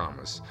Tinu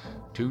Thomas,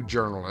 2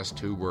 journalists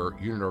who were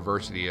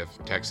University of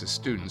Texas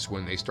students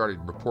when they started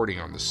reporting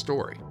on the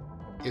story.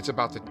 It's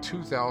about the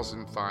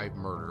 2005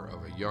 murder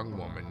of a young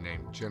woman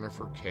named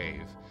Jennifer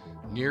Cave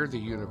near the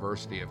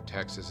University of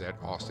Texas at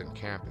Austin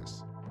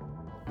campus.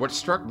 What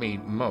struck me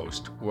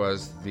most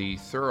was the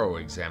thorough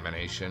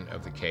examination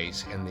of the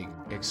case and the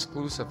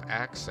exclusive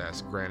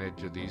access granted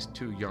to these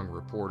two young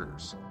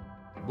reporters.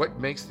 What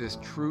makes this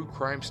true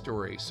crime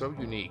story so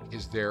unique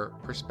is their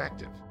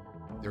perspective.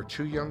 They're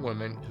two young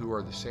women who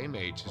are the same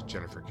age as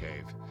Jennifer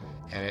Cave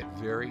and at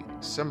very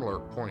similar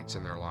points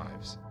in their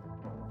lives.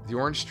 The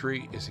Orange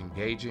Tree is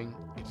engaging,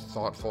 it's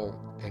thoughtful,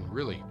 and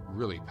really,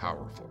 really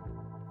powerful.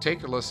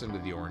 Take a listen to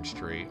The Orange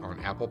Tree on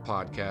Apple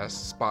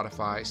Podcasts,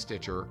 Spotify,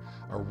 Stitcher,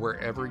 or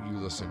wherever you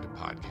listen to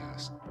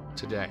podcasts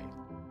today.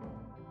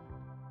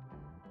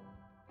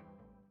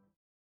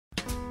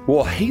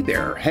 Well, hey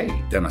there.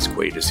 Hey, Dennis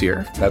Quaid is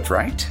here. That's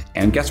right.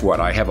 And guess what?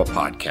 I have a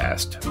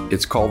podcast.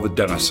 It's called The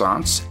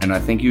Denaissance, and I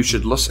think you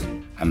should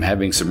listen. I'm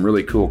having some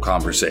really cool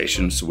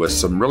conversations with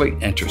some really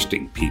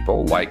interesting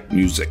people like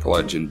music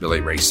legend Billy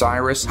Ray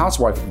Cyrus,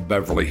 housewife of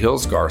Beverly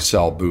Hills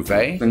Garcelle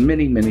Bouvet, and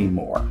many, many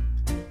more.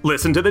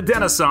 Listen to The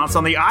Denaissance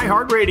on the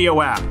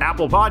iHeartRadio app,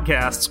 Apple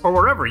Podcasts, or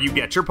wherever you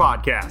get your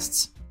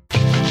podcasts.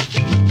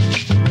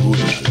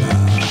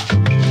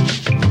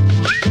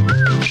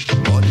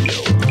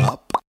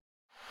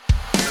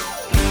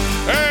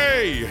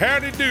 Hey,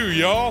 howdy do,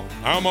 y'all.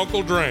 I'm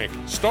Uncle Drank,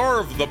 star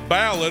of The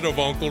Ballad of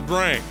Uncle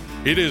Drank.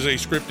 It is a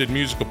scripted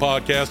musical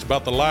podcast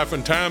about the life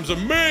and times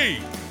of me,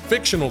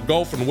 fictional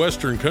golf and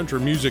western country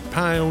music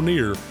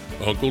pioneer,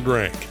 Uncle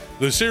Drank.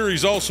 The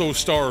series also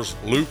stars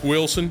Luke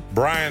Wilson,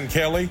 Brian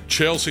Kelly,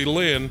 Chelsea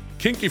Lynn,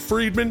 Kinky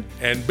Friedman,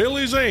 and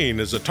Billy Zane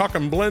as a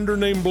talking blender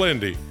named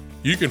Blendy.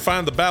 You can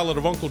find The Ballad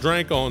of Uncle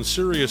Drank on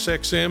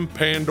SiriusXM,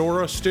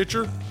 Pandora,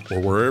 Stitcher, or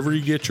wherever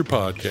you get your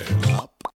podcasts.